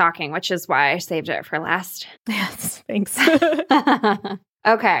very shocking, which is why I saved it for last. Yes, thanks.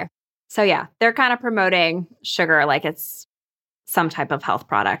 Okay. So yeah, they're kind of promoting sugar like it's some type of health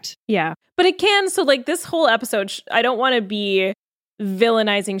product. Yeah. But it can, so like this whole episode, I don't want to be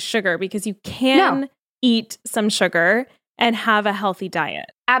villainizing sugar, because you can eat some sugar and have a healthy diet.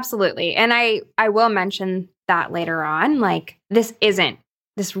 Absolutely. And I will mention that later on. Like, this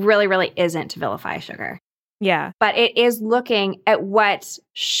really, really isn't to vilify sugar. Yeah. But it is looking at what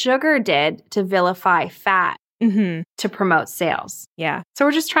sugar did to vilify fat to promote sales. Yeah. So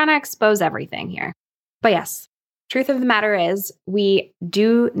we're just trying to expose everything here. But yes, truth of the matter is we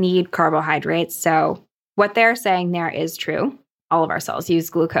do need carbohydrates. So what they're saying there is true. All of our cells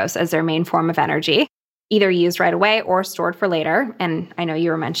use glucose as their main form of energy, either used right away or stored for later. And I know you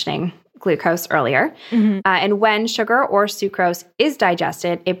were mentioning glucose earlier. And when sugar or sucrose is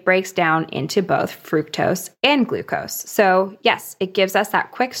digested, it breaks down into both fructose and glucose. So yes, it gives us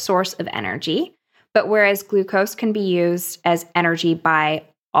that quick source of energy. But whereas glucose can be used as energy by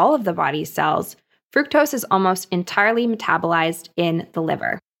all of the body's cells, fructose is almost entirely metabolized in the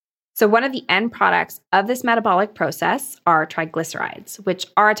liver. So one of the end products of this metabolic process are triglycerides, which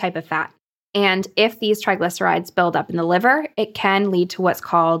are a type of fat. And if these triglycerides build up in the liver, it can lead to what's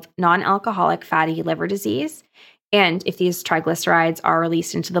called non-alcoholic fatty liver disease. And if these triglycerides are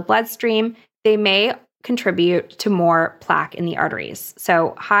released into the bloodstream, they may contribute to more plaque in the arteries.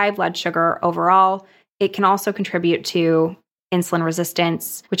 So high blood sugar overall. It can also contribute to insulin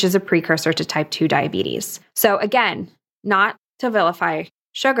resistance, which is a precursor to type 2 diabetes. So again, not to vilify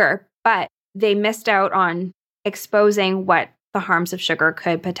sugar, but they missed out on exposing what the harms of sugar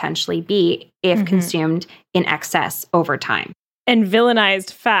could potentially be if consumed in excess over time. And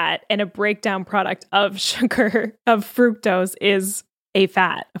villainized fat and a breakdown product of sugar, of fructose, is a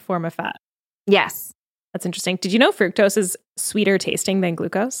fat, a form of fat. Yes. That's interesting. Did you know fructose is sweeter tasting than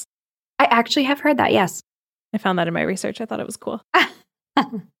glucose? I actually have heard that, yes. I found that in my research. I thought it was cool.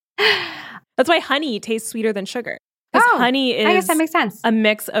 That's why honey tastes sweeter than sugar. Because honey is, I guess that makes sense, a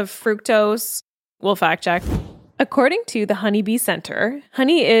mix of fructose. We'll fact check. According to the Honeybee Center,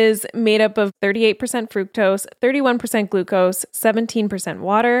 honey is made up of 38% fructose, 31% glucose, 17%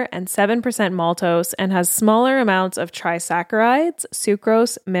 water, and 7% maltose, and has smaller amounts of trisaccharides,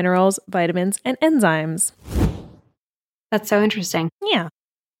 sucrose, minerals, vitamins, and enzymes. That's so interesting. Yeah.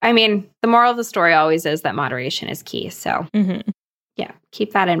 I mean, the moral of the story always is that moderation is key. So yeah,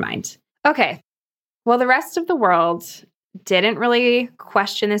 keep that in mind. Okay. Well, the rest of the world didn't really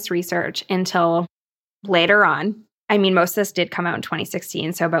question this research until later on. I mean, most of this did come out in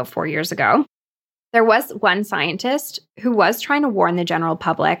 2016, so about 4 years ago. There was one scientist who was trying to warn the general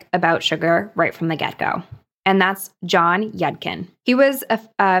public about sugar right from the get-go, and that's John Yudkin. He was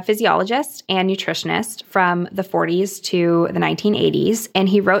a physiologist and nutritionist from the 40s to the 1980s, and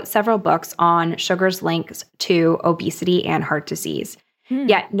he wrote several books on sugar's links to obesity and heart disease.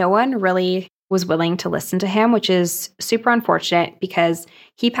 Yet no one really was willing to listen to him, which is super unfortunate because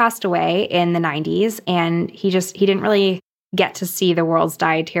he passed away in the 90s and he didn't really get to see the world's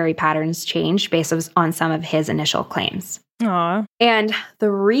dietary patterns change based on some of his initial claims. Aww. And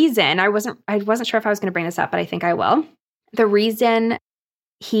the reason I wasn't sure if I was going to bring this up, but I think I will. The reason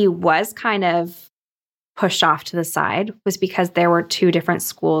he was kind of pushed off to the side was because there were two different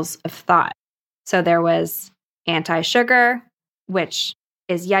schools of thought. So there was anti-sugar, which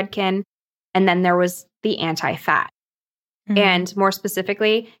is Yudkin, and then there was the anti-fat. And more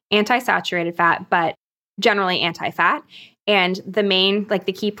specifically, anti-saturated fat, but generally anti-fat. And the main,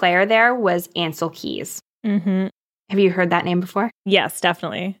 the key player there was Ancel Keys. Have you heard that name before? Yes,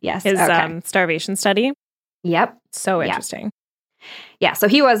 definitely. Yes. His starvation study. Yep. So interesting. Yeah. So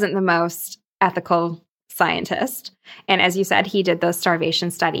he wasn't the most ethical scientist. And as you said, he did those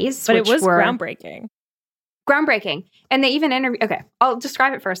starvation studies. But it was groundbreaking. Groundbreaking. And they even interviewed... Okay, I'll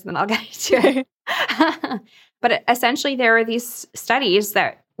describe it first and then I'll get into it. But essentially, there were these studies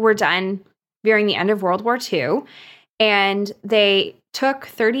that were done during the end of World War II. And they took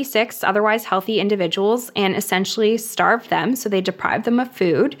 36 otherwise healthy individuals and essentially starved them. So they deprived them of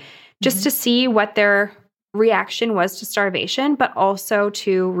food just to see what their reaction was to starvation, but also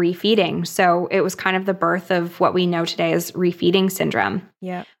to refeeding. So it was kind of the birth of what we know today as refeeding syndrome.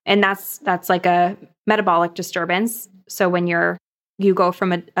 Yeah. And that's like a metabolic disturbance. So when you go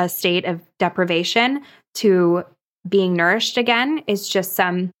from a state of deprivation to being nourished again, it's just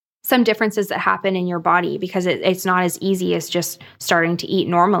some differences that happen in your body because it's not as easy as just starting to eat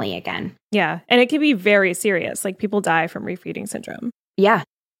normally again. Yeah. And it can be very serious. Like people die from refeeding syndrome. Yeah,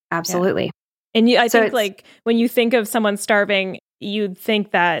 absolutely. Yeah. And I think when you think of someone starving, you'd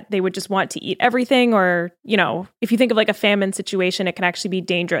think that they would just want to eat everything, or, if you think of a famine situation, it can actually be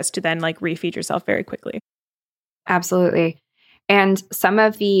dangerous to then refeed yourself very quickly. Absolutely. And some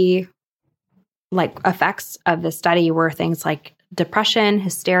of the effects of the study were things like depression,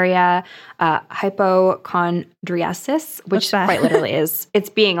 hysteria, hypochondriasis, which quite literally is, it's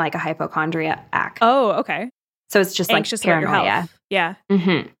being like a hypochondriac. Oh, okay. So it's just anxious like paranoia. Yeah.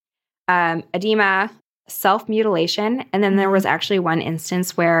 Edema, self-mutilation. And then there was actually one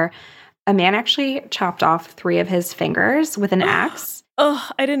instance where a man actually chopped off 3 of his fingers with an axe. Oh,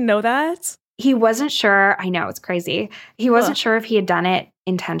 I didn't know that. He wasn't sure. I know, it's crazy. He wasn't sure if he had done it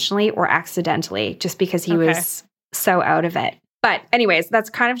intentionally or accidentally, just because he was so out of it. But anyways, that's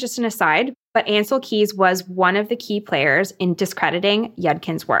kind of just an aside. But Ancel Keys was one of the key players in discrediting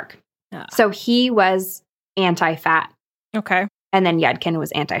Yudkin's work. So he was anti-fat. Okay. And then Yudkin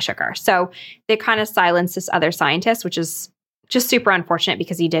was anti-sugar. So they kind of silenced this other scientist, which is just super unfortunate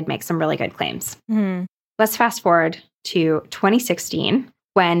because he did make some really good claims. Let's fast forward to 2016,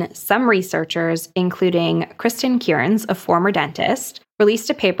 when some researchers, including Kristen Kearns, a former dentist, released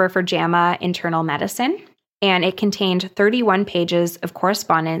a paper for JAMA Internal Medicine, and it contained 31 pages of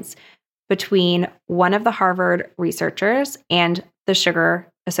correspondence between one of the Harvard researchers and the Sugar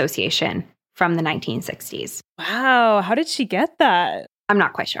Association from the 1960s. Wow. How did she get that? I'm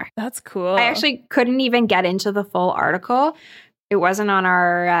not quite sure. That's cool. I actually couldn't even get into the full article. It wasn't on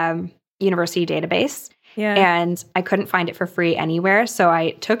our university database. Yeah. And I couldn't find it for free anywhere. So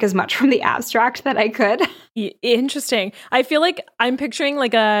I took as much from the abstract that I could. Interesting. I feel like I'm picturing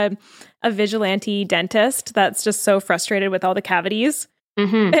like a vigilante dentist that's just so frustrated with all the cavities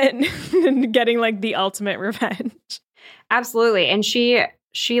and getting like the ultimate revenge. Absolutely. And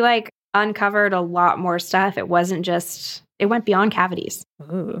she like uncovered a lot more stuff. It wasn't just, it went beyond cavities.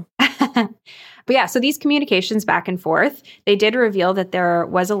 Ooh. But yeah, so these communications back and forth, they did reveal that there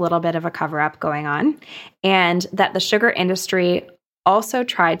was a little bit of a cover-up going on, and that the sugar industry also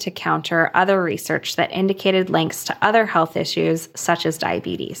tried to counter other research that indicated links to other health issues such as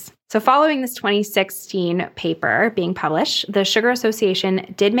diabetes. So following this 2016 paper being published, the Sugar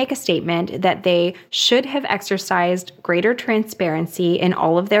Association did make a statement that they should have exercised greater transparency in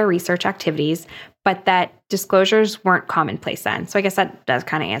all of their research activities, but that disclosures weren't commonplace then. So I guess that does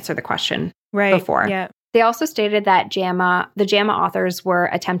kind of answer the question before. Yeah. They also stated that the JAMA authors were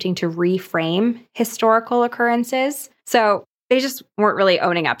attempting to reframe historical occurrences. So they just weren't really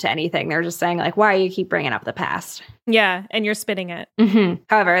owning up to anything. They're just saying, like, why do you keep bringing up the past? Yeah, and you're spinning it.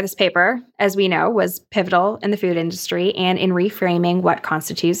 However, this paper, as we know, was pivotal in the food industry and in reframing what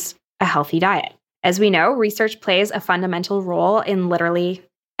constitutes a healthy diet. As we know, research plays a fundamental role in literally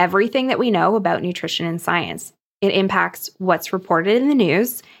everything that we know about nutrition and science. It impacts what's reported in the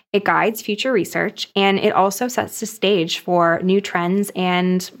news, it guides future research, and it also sets the stage for new trends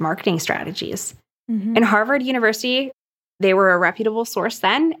and marketing strategies. In Harvard University, they were a reputable source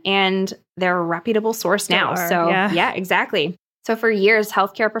then, and they're a reputable source now. So yeah, exactly. So for years,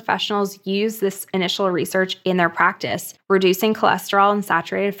 healthcare professionals use this initial research in their practice, reducing cholesterol and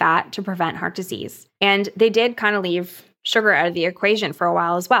saturated fat to prevent heart disease. And they did kind of leave sugar out of the equation for a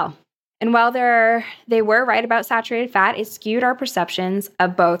while as well. And while they were right about saturated fat, it skewed our perceptions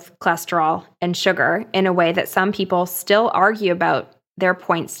of both cholesterol and sugar in a way that some people still argue about their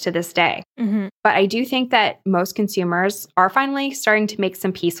points to this day. But I do think that most consumers are finally starting to make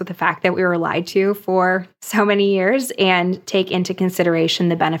some peace with the fact that we were lied to for so many years and take into consideration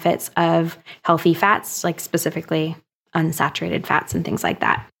the benefits of healthy fats, like specifically unsaturated fats and things like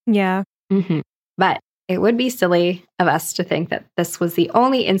that. Yeah. But it would be silly of us to think that this was the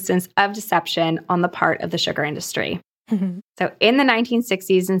only instance of deception on the part of the sugar industry. So in the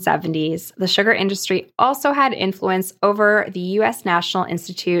 1960s and 70s, the sugar industry also had influence over the U.S. National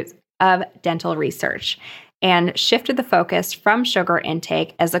Institute of Dental Research and shifted the focus from sugar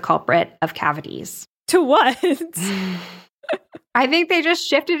intake as a culprit of cavities. To what? I think they just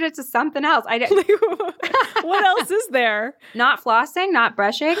shifted it to something else. What else is there? Not flossing, not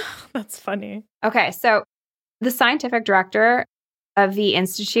brushing. That's funny. Okay, so the scientific director of the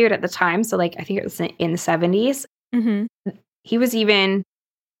institute at the time, so like I think it was in the 70s, he was even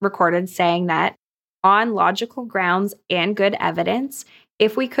recorded saying that on logical grounds and good evidence,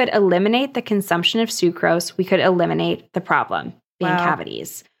 if we could eliminate the consumption of sucrose, we could eliminate the problem, being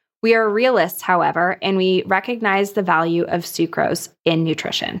cavities. We are realists, however, and we recognize the value of sucrose in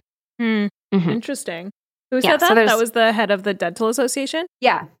nutrition. Interesting. Who said that? So that was the head of the Dental Association?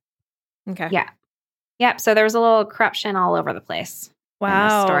 Yeah. Okay. Yeah. Yep. So there was a little corruption all over the place. Wow. In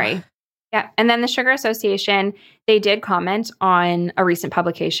this story. Yeah. And then the Sugar Association, they did comment on a recent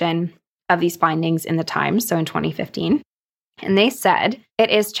publication of these findings in the Times, so in 2015. And they said, it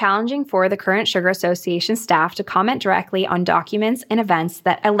is challenging for the current Sugar Association staff to comment directly on documents and events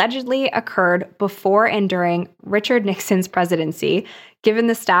that allegedly occurred before and during Richard Nixon's presidency, given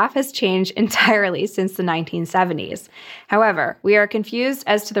the staff has changed entirely since the 1970s. However, we are confused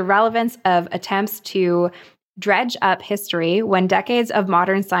as to the relevance of attempts to dredge up history when decades of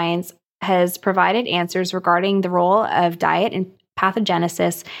modern science has provided answers regarding the role of diet and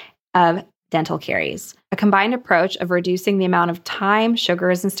pathogenesis of dental caries. A combined approach of reducing the amount of time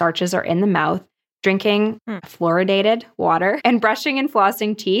sugars and starches are in the mouth, drinking fluoridated water, and brushing and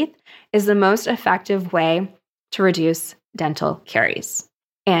flossing teeth is the most effective way to reduce dental caries.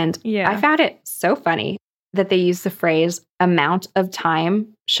 And I found it so funny that they use the phrase amount of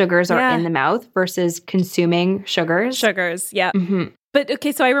time sugars are in the mouth versus consuming sugars. Sugars, yeah. But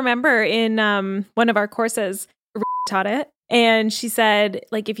okay, so I remember in one of our courses, taught it, and she said,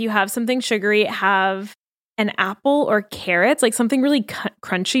 like, if you have something sugary, have an apple or carrots, like something really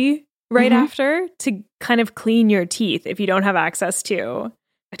crunchy right after to kind of clean your teeth if you don't have access to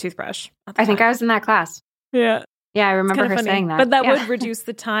a toothbrush. I think I was in that class. Yeah. Yeah, I remember her saying that. But that would reduce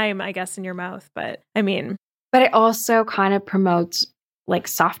the time, I guess, in your mouth. But I mean. But it also kind of promotes like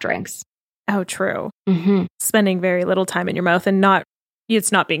soft drinks. Oh, true. Spending very little time in your mouth and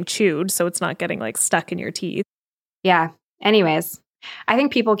it's not being chewed, so it's not getting like stuck in your teeth. Yeah. Anyways, I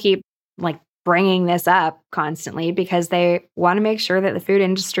think people keep like bringing this up constantly because they want to make sure that the food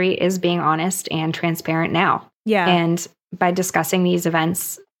industry is being honest and transparent now. Yeah. And by discussing these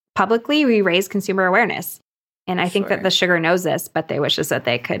events publicly, we raise consumer awareness. And I think that the sugar knows this, but they wishes that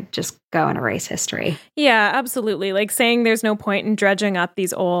they could just go and erase history. Yeah, absolutely. Like saying there's no point in dredging up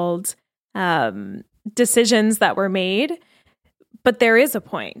these old decisions that were made. But there is a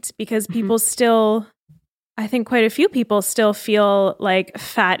point because people still, I think quite a few people still feel like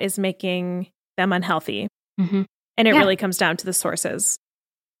fat is making them unhealthy. And it really comes down to the sources.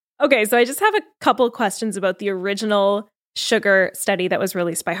 Okay, so I just have a couple questions about the original sugar study that was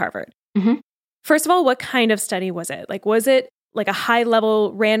released by Harvard. First of all, what kind of study was it? Like, was it like a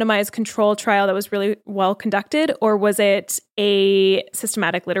high-level randomized control trial that was really well conducted, or was it a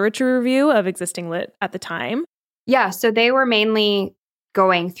systematic literature review of existing lit at the time? Yeah, so they were mainly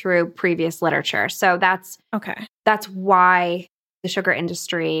going through previous literature. So that's why the sugar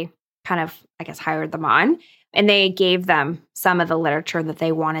industry kind of, I guess, hired them on. And they gave them some of the literature that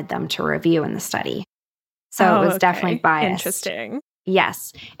they wanted them to review in the study. So it was definitely biased. Interesting.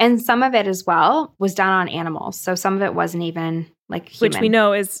 Yes. And some of it as well was done on animals. So some of it wasn't even like human. Which we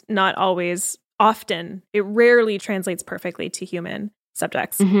know is not always often. It rarely translates perfectly to human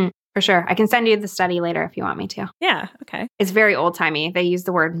subjects. For sure. I can send you the study later if you want me to. Yeah. Okay. It's very old timey. They use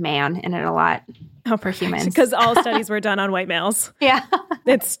the word man in it a lot. Oh, for humans. Because all studies were done on white males. Yeah.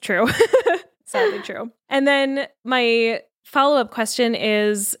 It's true. Sadly true. And then my follow-up question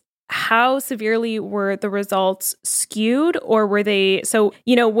is, how severely were the results skewed, or were they, so,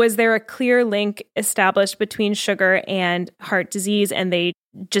 you know, was there a clear link established between sugar and heart disease and they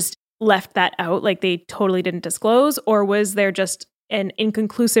just left that out, like they totally didn't disclose, or was there just an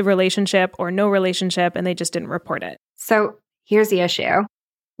inconclusive relationship or no relationship and they just didn't report it? So here's the issue.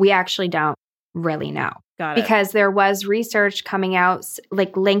 We actually don't really know. Got it. Because there was research coming out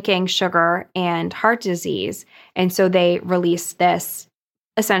like linking sugar and heart disease. And so they released this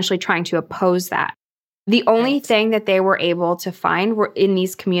essentially trying to oppose that. The only thing that they were able to find were in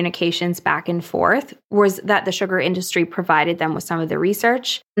these communications back and forth was that the sugar industry provided them with some of the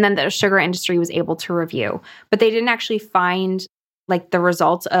research and then the sugar industry was able to review. But they didn't actually find like the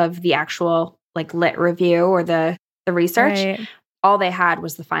results of the actual like lit review or the research. Right. All they had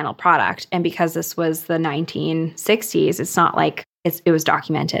was the final product. And because this was the 1960s, it's not like it was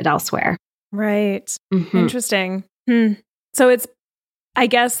documented elsewhere. Right. Interesting. So it's, I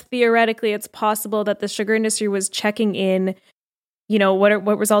guess theoretically, it's possible that the sugar industry was checking in, you know,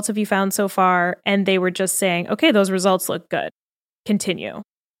 what results have you found so far? And they were just saying, okay, those results look good. Continue.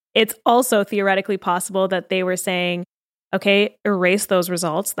 It's also theoretically possible that they were saying, okay, erase those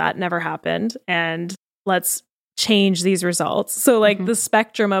results. That never happened. And let's change these results. So like the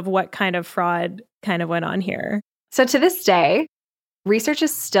spectrum of what kind of fraud kind of went on here. So to this day, research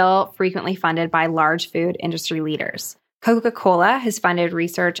is still frequently funded by large food industry leaders. Coca-Cola has funded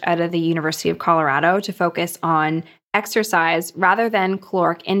research out of the University of Colorado to focus on exercise rather than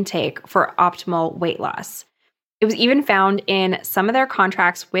caloric intake for optimal weight loss. It was even found in some of their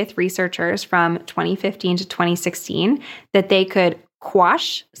contracts with researchers from 2015 to 2016 that they could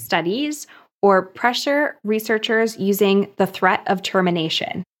quash studies or pressure researchers using the threat of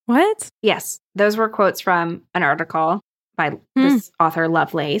termination. What? Yes, those were quotes from an article. by this author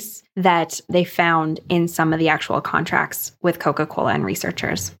Lovelace that they found in some of the actual contracts with Coca-Cola and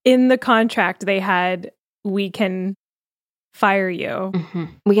researchers. In the contract, they had, we can fire you.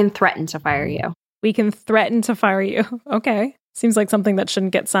 We can threaten to fire you. We can threaten to fire you. Okay. Seems like something that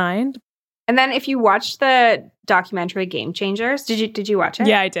shouldn't get signed. And then if you watch the documentary Game Changers, did you watch it?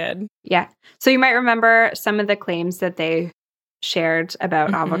 Yeah, I did. Yeah. So you might remember some of the claims that they shared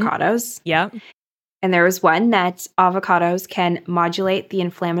about avocados. Yeah. And there was one that avocados can modulate the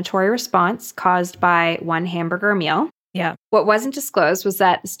inflammatory response caused by one hamburger meal. Yeah. What wasn't disclosed was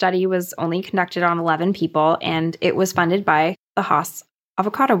that the study was only conducted on 11 people, and it was funded by the Haas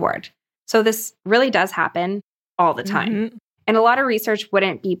Avocado Board. So this really does happen all the time. And a lot of research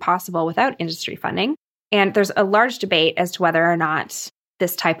wouldn't be possible without industry funding. And there's a large debate as to whether or not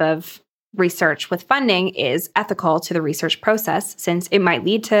this type of research with funding is ethical to the research process, since it might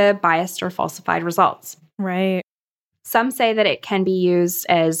lead to biased or falsified results. Right. Some say that it can be used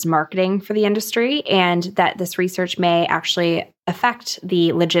as marketing for the industry, and that this research may actually affect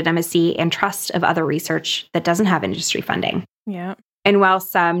the legitimacy and trust of other research that doesn't have industry funding. Yeah. And while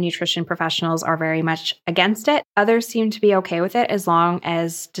some nutrition professionals are very much against it, others seem to be okay with it as long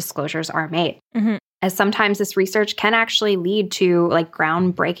as disclosures are made. As sometimes this research can actually lead to like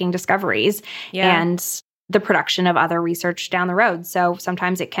groundbreaking discoveries and the production of other research down the road. So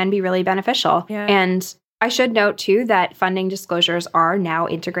sometimes it can be really beneficial. Yeah. And I should note too that funding disclosures are now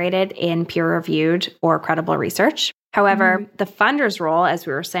integrated in peer-reviewed or credible research. However, the funder's role, as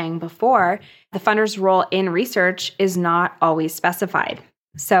we were saying before, the funder's role in research is not always specified.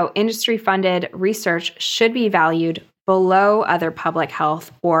 So industry-funded research should be valued below other public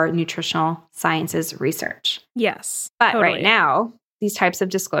health or nutritional sciences research. Yes. But totally. right now, these types of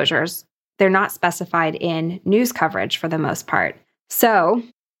disclosures, they're not specified in news coverage for the most part. So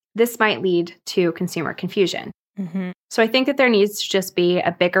this might lead to consumer confusion. So I think that there needs to just be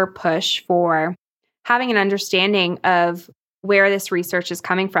a bigger push for having an understanding of where this research is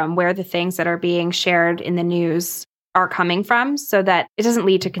coming from, where the things that are being shared in the news are coming from, so that it doesn't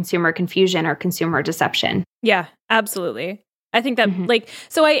lead to consumer confusion or consumer deception. Yeah, absolutely. I think that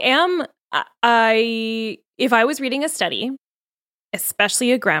so if I was reading a study,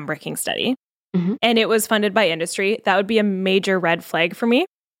 especially a groundbreaking study, and it was funded by industry, that would be a major red flag for me,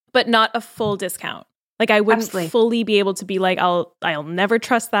 but not a full discount. Like I wouldn't fully be able to be like, I'll never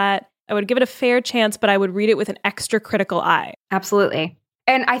trust that. I would give it a fair chance, but I would read it with an extra critical eye. Absolutely.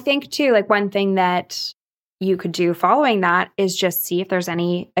 And I think too, like one thing that you could do following that is just see if there's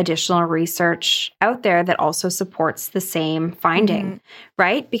any additional research out there that also supports the same finding,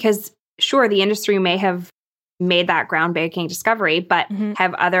 right? Because sure, the industry may have made that groundbreaking discovery, but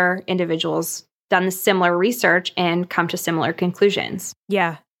have other individuals done the similar research and come to similar conclusions?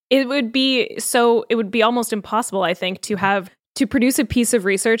 Yeah. It would be almost impossible, I think, to produce a piece of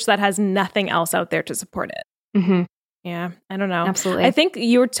research that has nothing else out there to support it. Yeah, I don't know. Absolutely. I think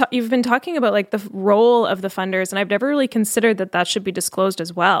you've been talking about like the role of the funders, and I've never really considered that should be disclosed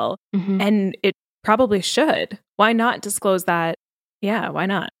as well. And it probably should. Why not disclose that? Yeah, why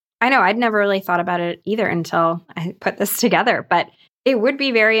not? I know. I'd never really thought about it either until I put this together, but it would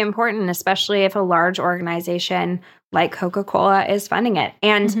be very important, especially if a large organization like Coca-Cola is funding it.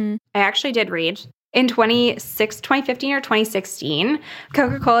 And I actually did read in 2015 or 2016,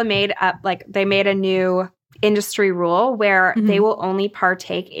 Coca-Cola made a new industry rule where they will only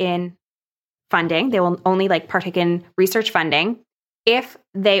partake in funding. They will only partake in research funding if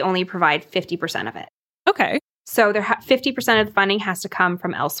they only provide 50% of it. Okay. So 50% of the funding has to come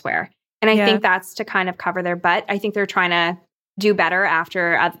from elsewhere. And I think that's to kind of cover their butt. I think they're trying to do better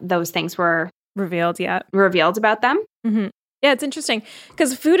after those things were revealed about them. Yeah, it's interesting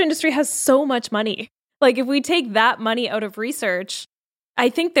because the food industry has so much money. Like if we take that money out of research, I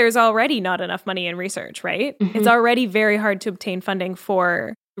think there's already not enough money in research, right? It's already very hard to obtain funding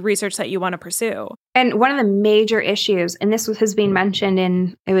for research that you want to pursue. And one of the major issues, and this has been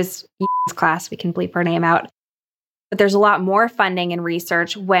mentioned it was class, we can bleep her name out, but there's a lot more funding in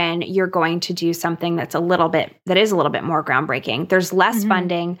research when you're going to do something that is a little bit more groundbreaking. There's less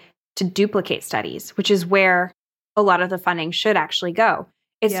funding to duplicate studies, which is where a lot of the funding should actually go.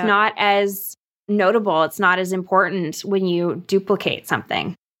 It's not as notable. It's not as important when you duplicate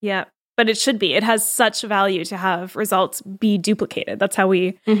something. Yeah, but it should be. It has such value to have results be duplicated. That's how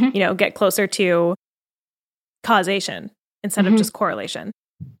we, get closer to causation instead of just correlation.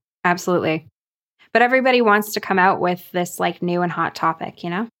 Absolutely. But everybody wants to come out with this new and hot topic,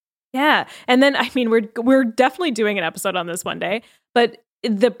 Yeah. And then, we're definitely doing an episode on this one day, but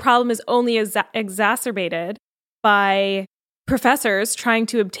the problem is only exacerbated by professors trying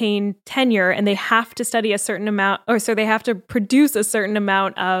to obtain tenure, and they have to study a certain amount, or so they have to produce a certain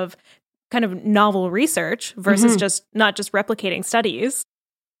amount of kind of novel research versus just not just replicating studies.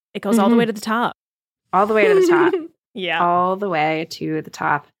 It goes all the way to the top. All the way to the top. Yeah. All the way to the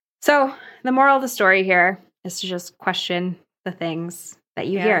top. So the moral of the story here is to just question the things that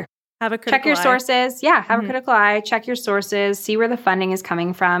you hear. Have a critical Check your eye. sources. Yeah, have a critical eye. Check your sources. See where the funding is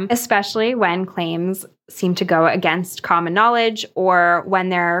coming from, especially when claims seem to go against common knowledge or when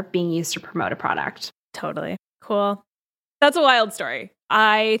they're being used to promote a product. Totally. Cool. That's a wild story.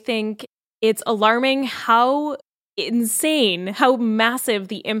 I think it's alarming how insane, how massive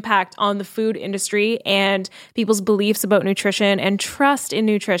the impact on the food industry and people's beliefs about nutrition and trust in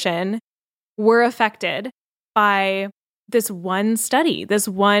nutrition were affected by this one study, this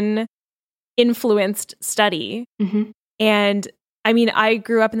one influenced study. And I mean, I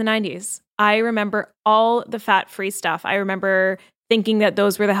grew up in the 90s. I remember all the fat-free stuff. I remember thinking that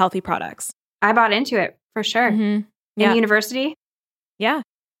those were the healthy products. I bought into it for sure. In university. Yeah.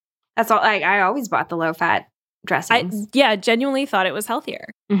 That's all. I always bought the low-fat dressings. I genuinely thought it was healthier.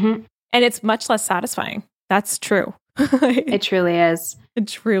 And it's much less satisfying. That's true. It truly is. It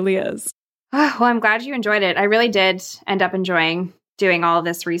truly is. Well, I'm glad you enjoyed it. I really did end up enjoying doing all of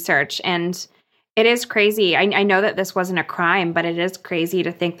this research. And it is crazy. I know that this wasn't a crime, but it is crazy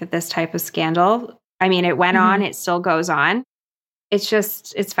to think that this type of scandal, I mean, it went on, it still goes on.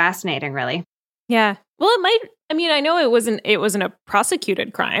 It's fascinating, really. Yeah. Well, it might, I mean, I know it wasn't a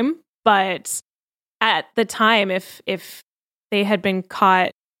prosecuted crime, but at the time, if they had been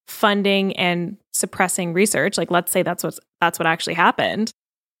caught funding and suppressing research, like let's say that's what actually happened,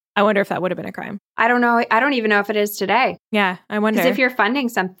 I wonder if that would have been a crime. I don't know. I don't even know if it is today. Yeah, I wonder. Because if you're funding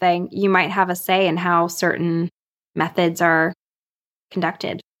something, you might have a say in how certain methods are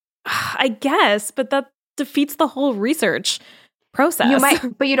conducted. I guess, but that defeats the whole research process. You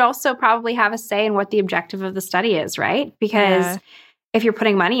might, but you'd also probably have a say in what the objective of the study is, right? Because if you're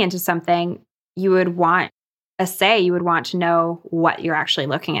putting money into something, you would want a say. You would want to know what you're actually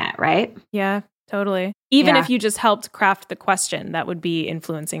looking at, right? Yeah. Totally. Even if you just helped craft the question, that would be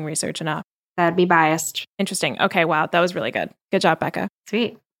influencing research enough. That'd be biased. Interesting. Okay. Wow. That was really good. Good job, Becca.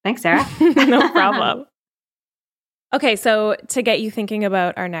 Sweet. Thanks, Sarah. No problem. Okay. So to get you thinking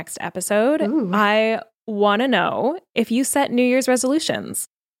about our next episode, I want to know if you set New Year's resolutions.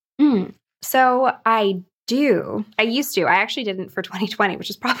 So I do. I used to. I actually didn't for 2020, which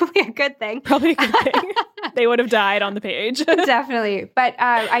is probably a good thing. Probably a good thing. They would have died on the page. Definitely. But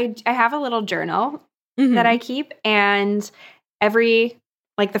I have a little journal that I keep, and the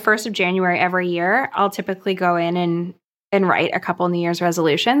 1st of January every year, I'll typically go in and write a couple New Year's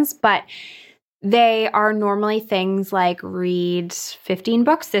resolutions. But they are normally things like read 15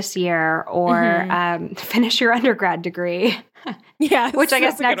 books this year or finish your undergrad degree. Yeah. Which I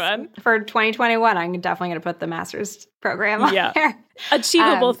guess next for 2021, I'm definitely going to put the master's program on there.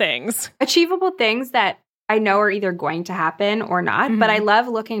 Achievable things. Achievable things that I know are either going to happen or not. But I love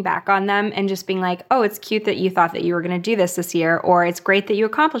looking back on them and just being like, oh, it's cute that you thought that you were going to do this year, or it's great that you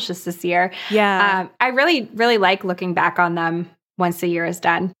accomplished this year. Yeah. I really, really like looking back on them once the year is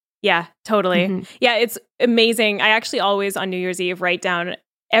done. Yeah, totally. Yeah, it's amazing. I actually always on New Year's Eve write down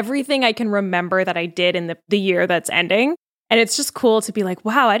everything I can remember that I did in the year that's ending. And it's just cool to be like,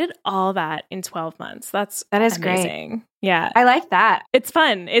 wow, I did all that in 12 months. That is amazing. Great. Yeah. I like that. It's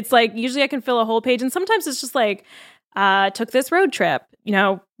fun. It's like usually I can fill a whole page, and sometimes it's just like, took this road trip,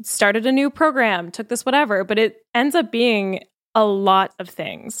 started a new program, took this whatever, but it ends up being a lot of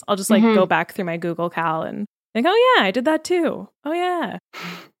things. I'll just go back through my Google Cal and think, oh yeah, I did that too. Oh yeah.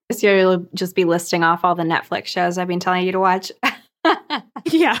 This year you'll just be listing off all the Netflix shows I've been telling you to watch.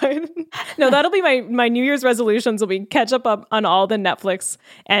 Yeah. No, that'll be my New Year's resolutions will be catch up on all the Netflix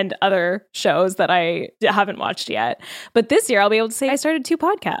and other shows that I haven't watched yet. But this year I'll be able to say I started 2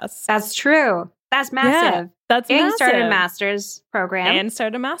 podcasts. That's true. That's massive. Yeah, that's massive. And started a master's program. And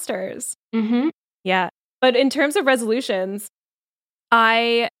started a master's. Yeah. But in terms of resolutions,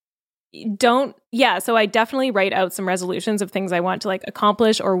 I definitely write out some resolutions of things I want to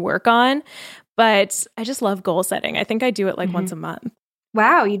accomplish or work on. But I just love goal setting. I think I do it once a month.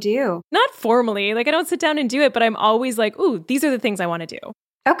 Wow, you do? Not formally. I don't sit down and do it, but I'm always like, ooh, these are the things I want to do.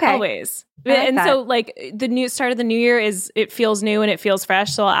 Okay. Always. And so the new start of the new year it feels new and it feels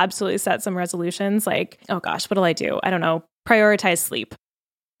fresh. So I'll absolutely set some resolutions oh gosh, what'll I do? I don't know. Prioritize sleep.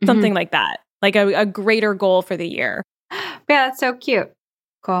 Something like that. Like a greater goal for the year. Yeah, that's so cute.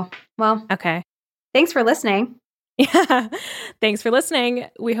 Cool. Well, okay. Thanks for listening. Yeah. Thanks for listening.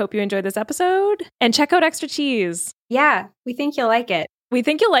 We hope you enjoyed this episode and check out Extra Cheese. Yeah, we think you'll like it. We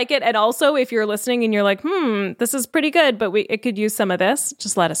think you'll like it. And also, if you're listening and you're like, this is pretty good, but it could use some of this,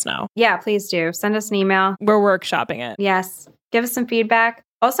 just let us know. Yeah, please do. Send us an email. We're workshopping it. Yes. Give us some feedback.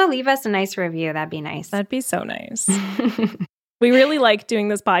 Also, leave us a nice review. That'd be nice. That'd be so nice. We really like doing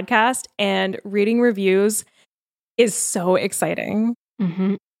this podcast, and reading reviews is so exciting.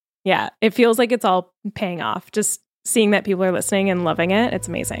 Mm-hmm. Yeah, it feels like it's all paying off. Just seeing that people are listening and loving it. It's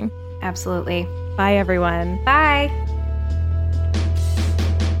amazing. Absolutely. Bye, everyone. Bye.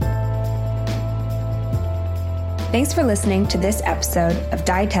 Thanks for listening to this episode of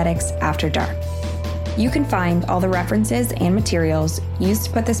Dietetics After Dark. You can find all the references and materials used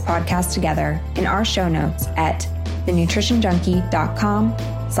to put this podcast together in our show notes at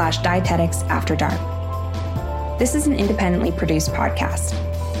thenutritionjunkie.com/dieteticsafterdark. This is an independently produced podcast.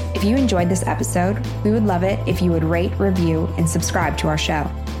 If you enjoyed this episode, we would love it if you would rate, review, and subscribe to our show.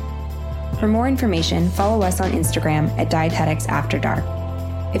 For more information, follow us on Instagram at Dietetics After Dark.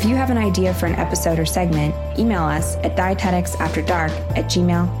 If you have an idea for an episode or segment, email us at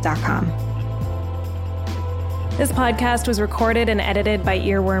dieteticsafterdark@gmail.com. This podcast was recorded and edited by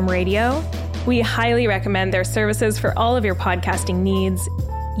Earworm Radio. We highly recommend their services for all of your podcasting needs.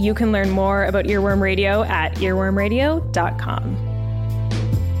 You can learn more about Earworm Radio at earwormradio.com.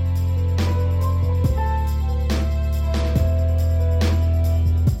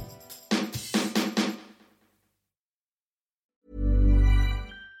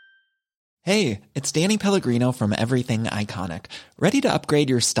 Hey, it's Danny Pellegrino from Everything Iconic. Ready to upgrade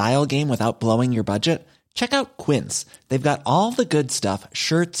your style game without blowing your budget? Check out Quince. They've got all the good stuff,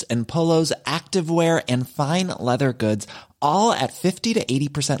 shirts and polos, activewear, and fine leather goods, all at 50 to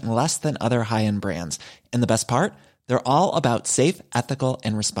 80% less than other high-end brands. And the best part? They're all about safe, ethical,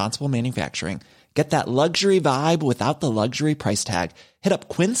 and responsible manufacturing. Get that luxury vibe without the luxury price tag. Hit up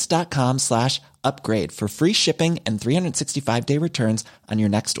quince.com/upgrade for free shipping and 365-day returns on your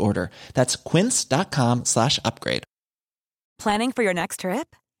next order. That's quince.com/upgrade. Planning for your next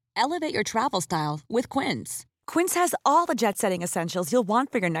trip? Elevate your travel style with Quince. Quince has all the jet-setting essentials you'll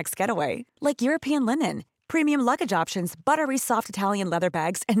want for your next getaway, like European linen, premium luggage options, buttery soft Italian leather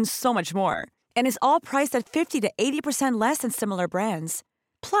bags, and so much more. And is all priced at 50 to 80% less than similar brands.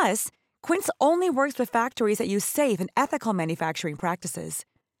 Plus, Quince only works with factories that use safe and ethical manufacturing practices.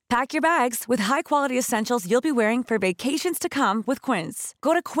 Pack your bags with high-quality essentials you'll be wearing for vacations to come with Quince.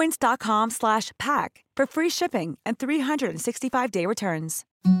 Go to quince.com/pack for free shipping and 365-day returns.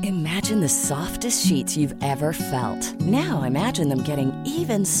 Imagine the softest sheets you've ever felt. Now imagine them getting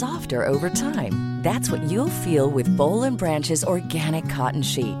even softer over time. That's what you'll feel with Boll & Branch's organic cotton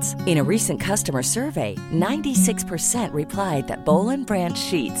sheets. In a recent customer survey, 96% replied that Boll & Branch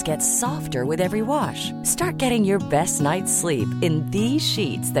sheets get softer with every wash. Start getting your best night's sleep in these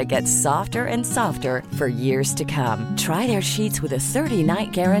sheets that get softer and softer for years to come. Try their sheets with a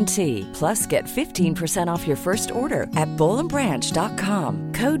 30-night guarantee. Plus, get 15% off your first order at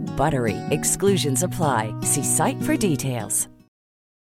bollandbranch.com. Code BUTTERY. Exclusions apply. See site for details.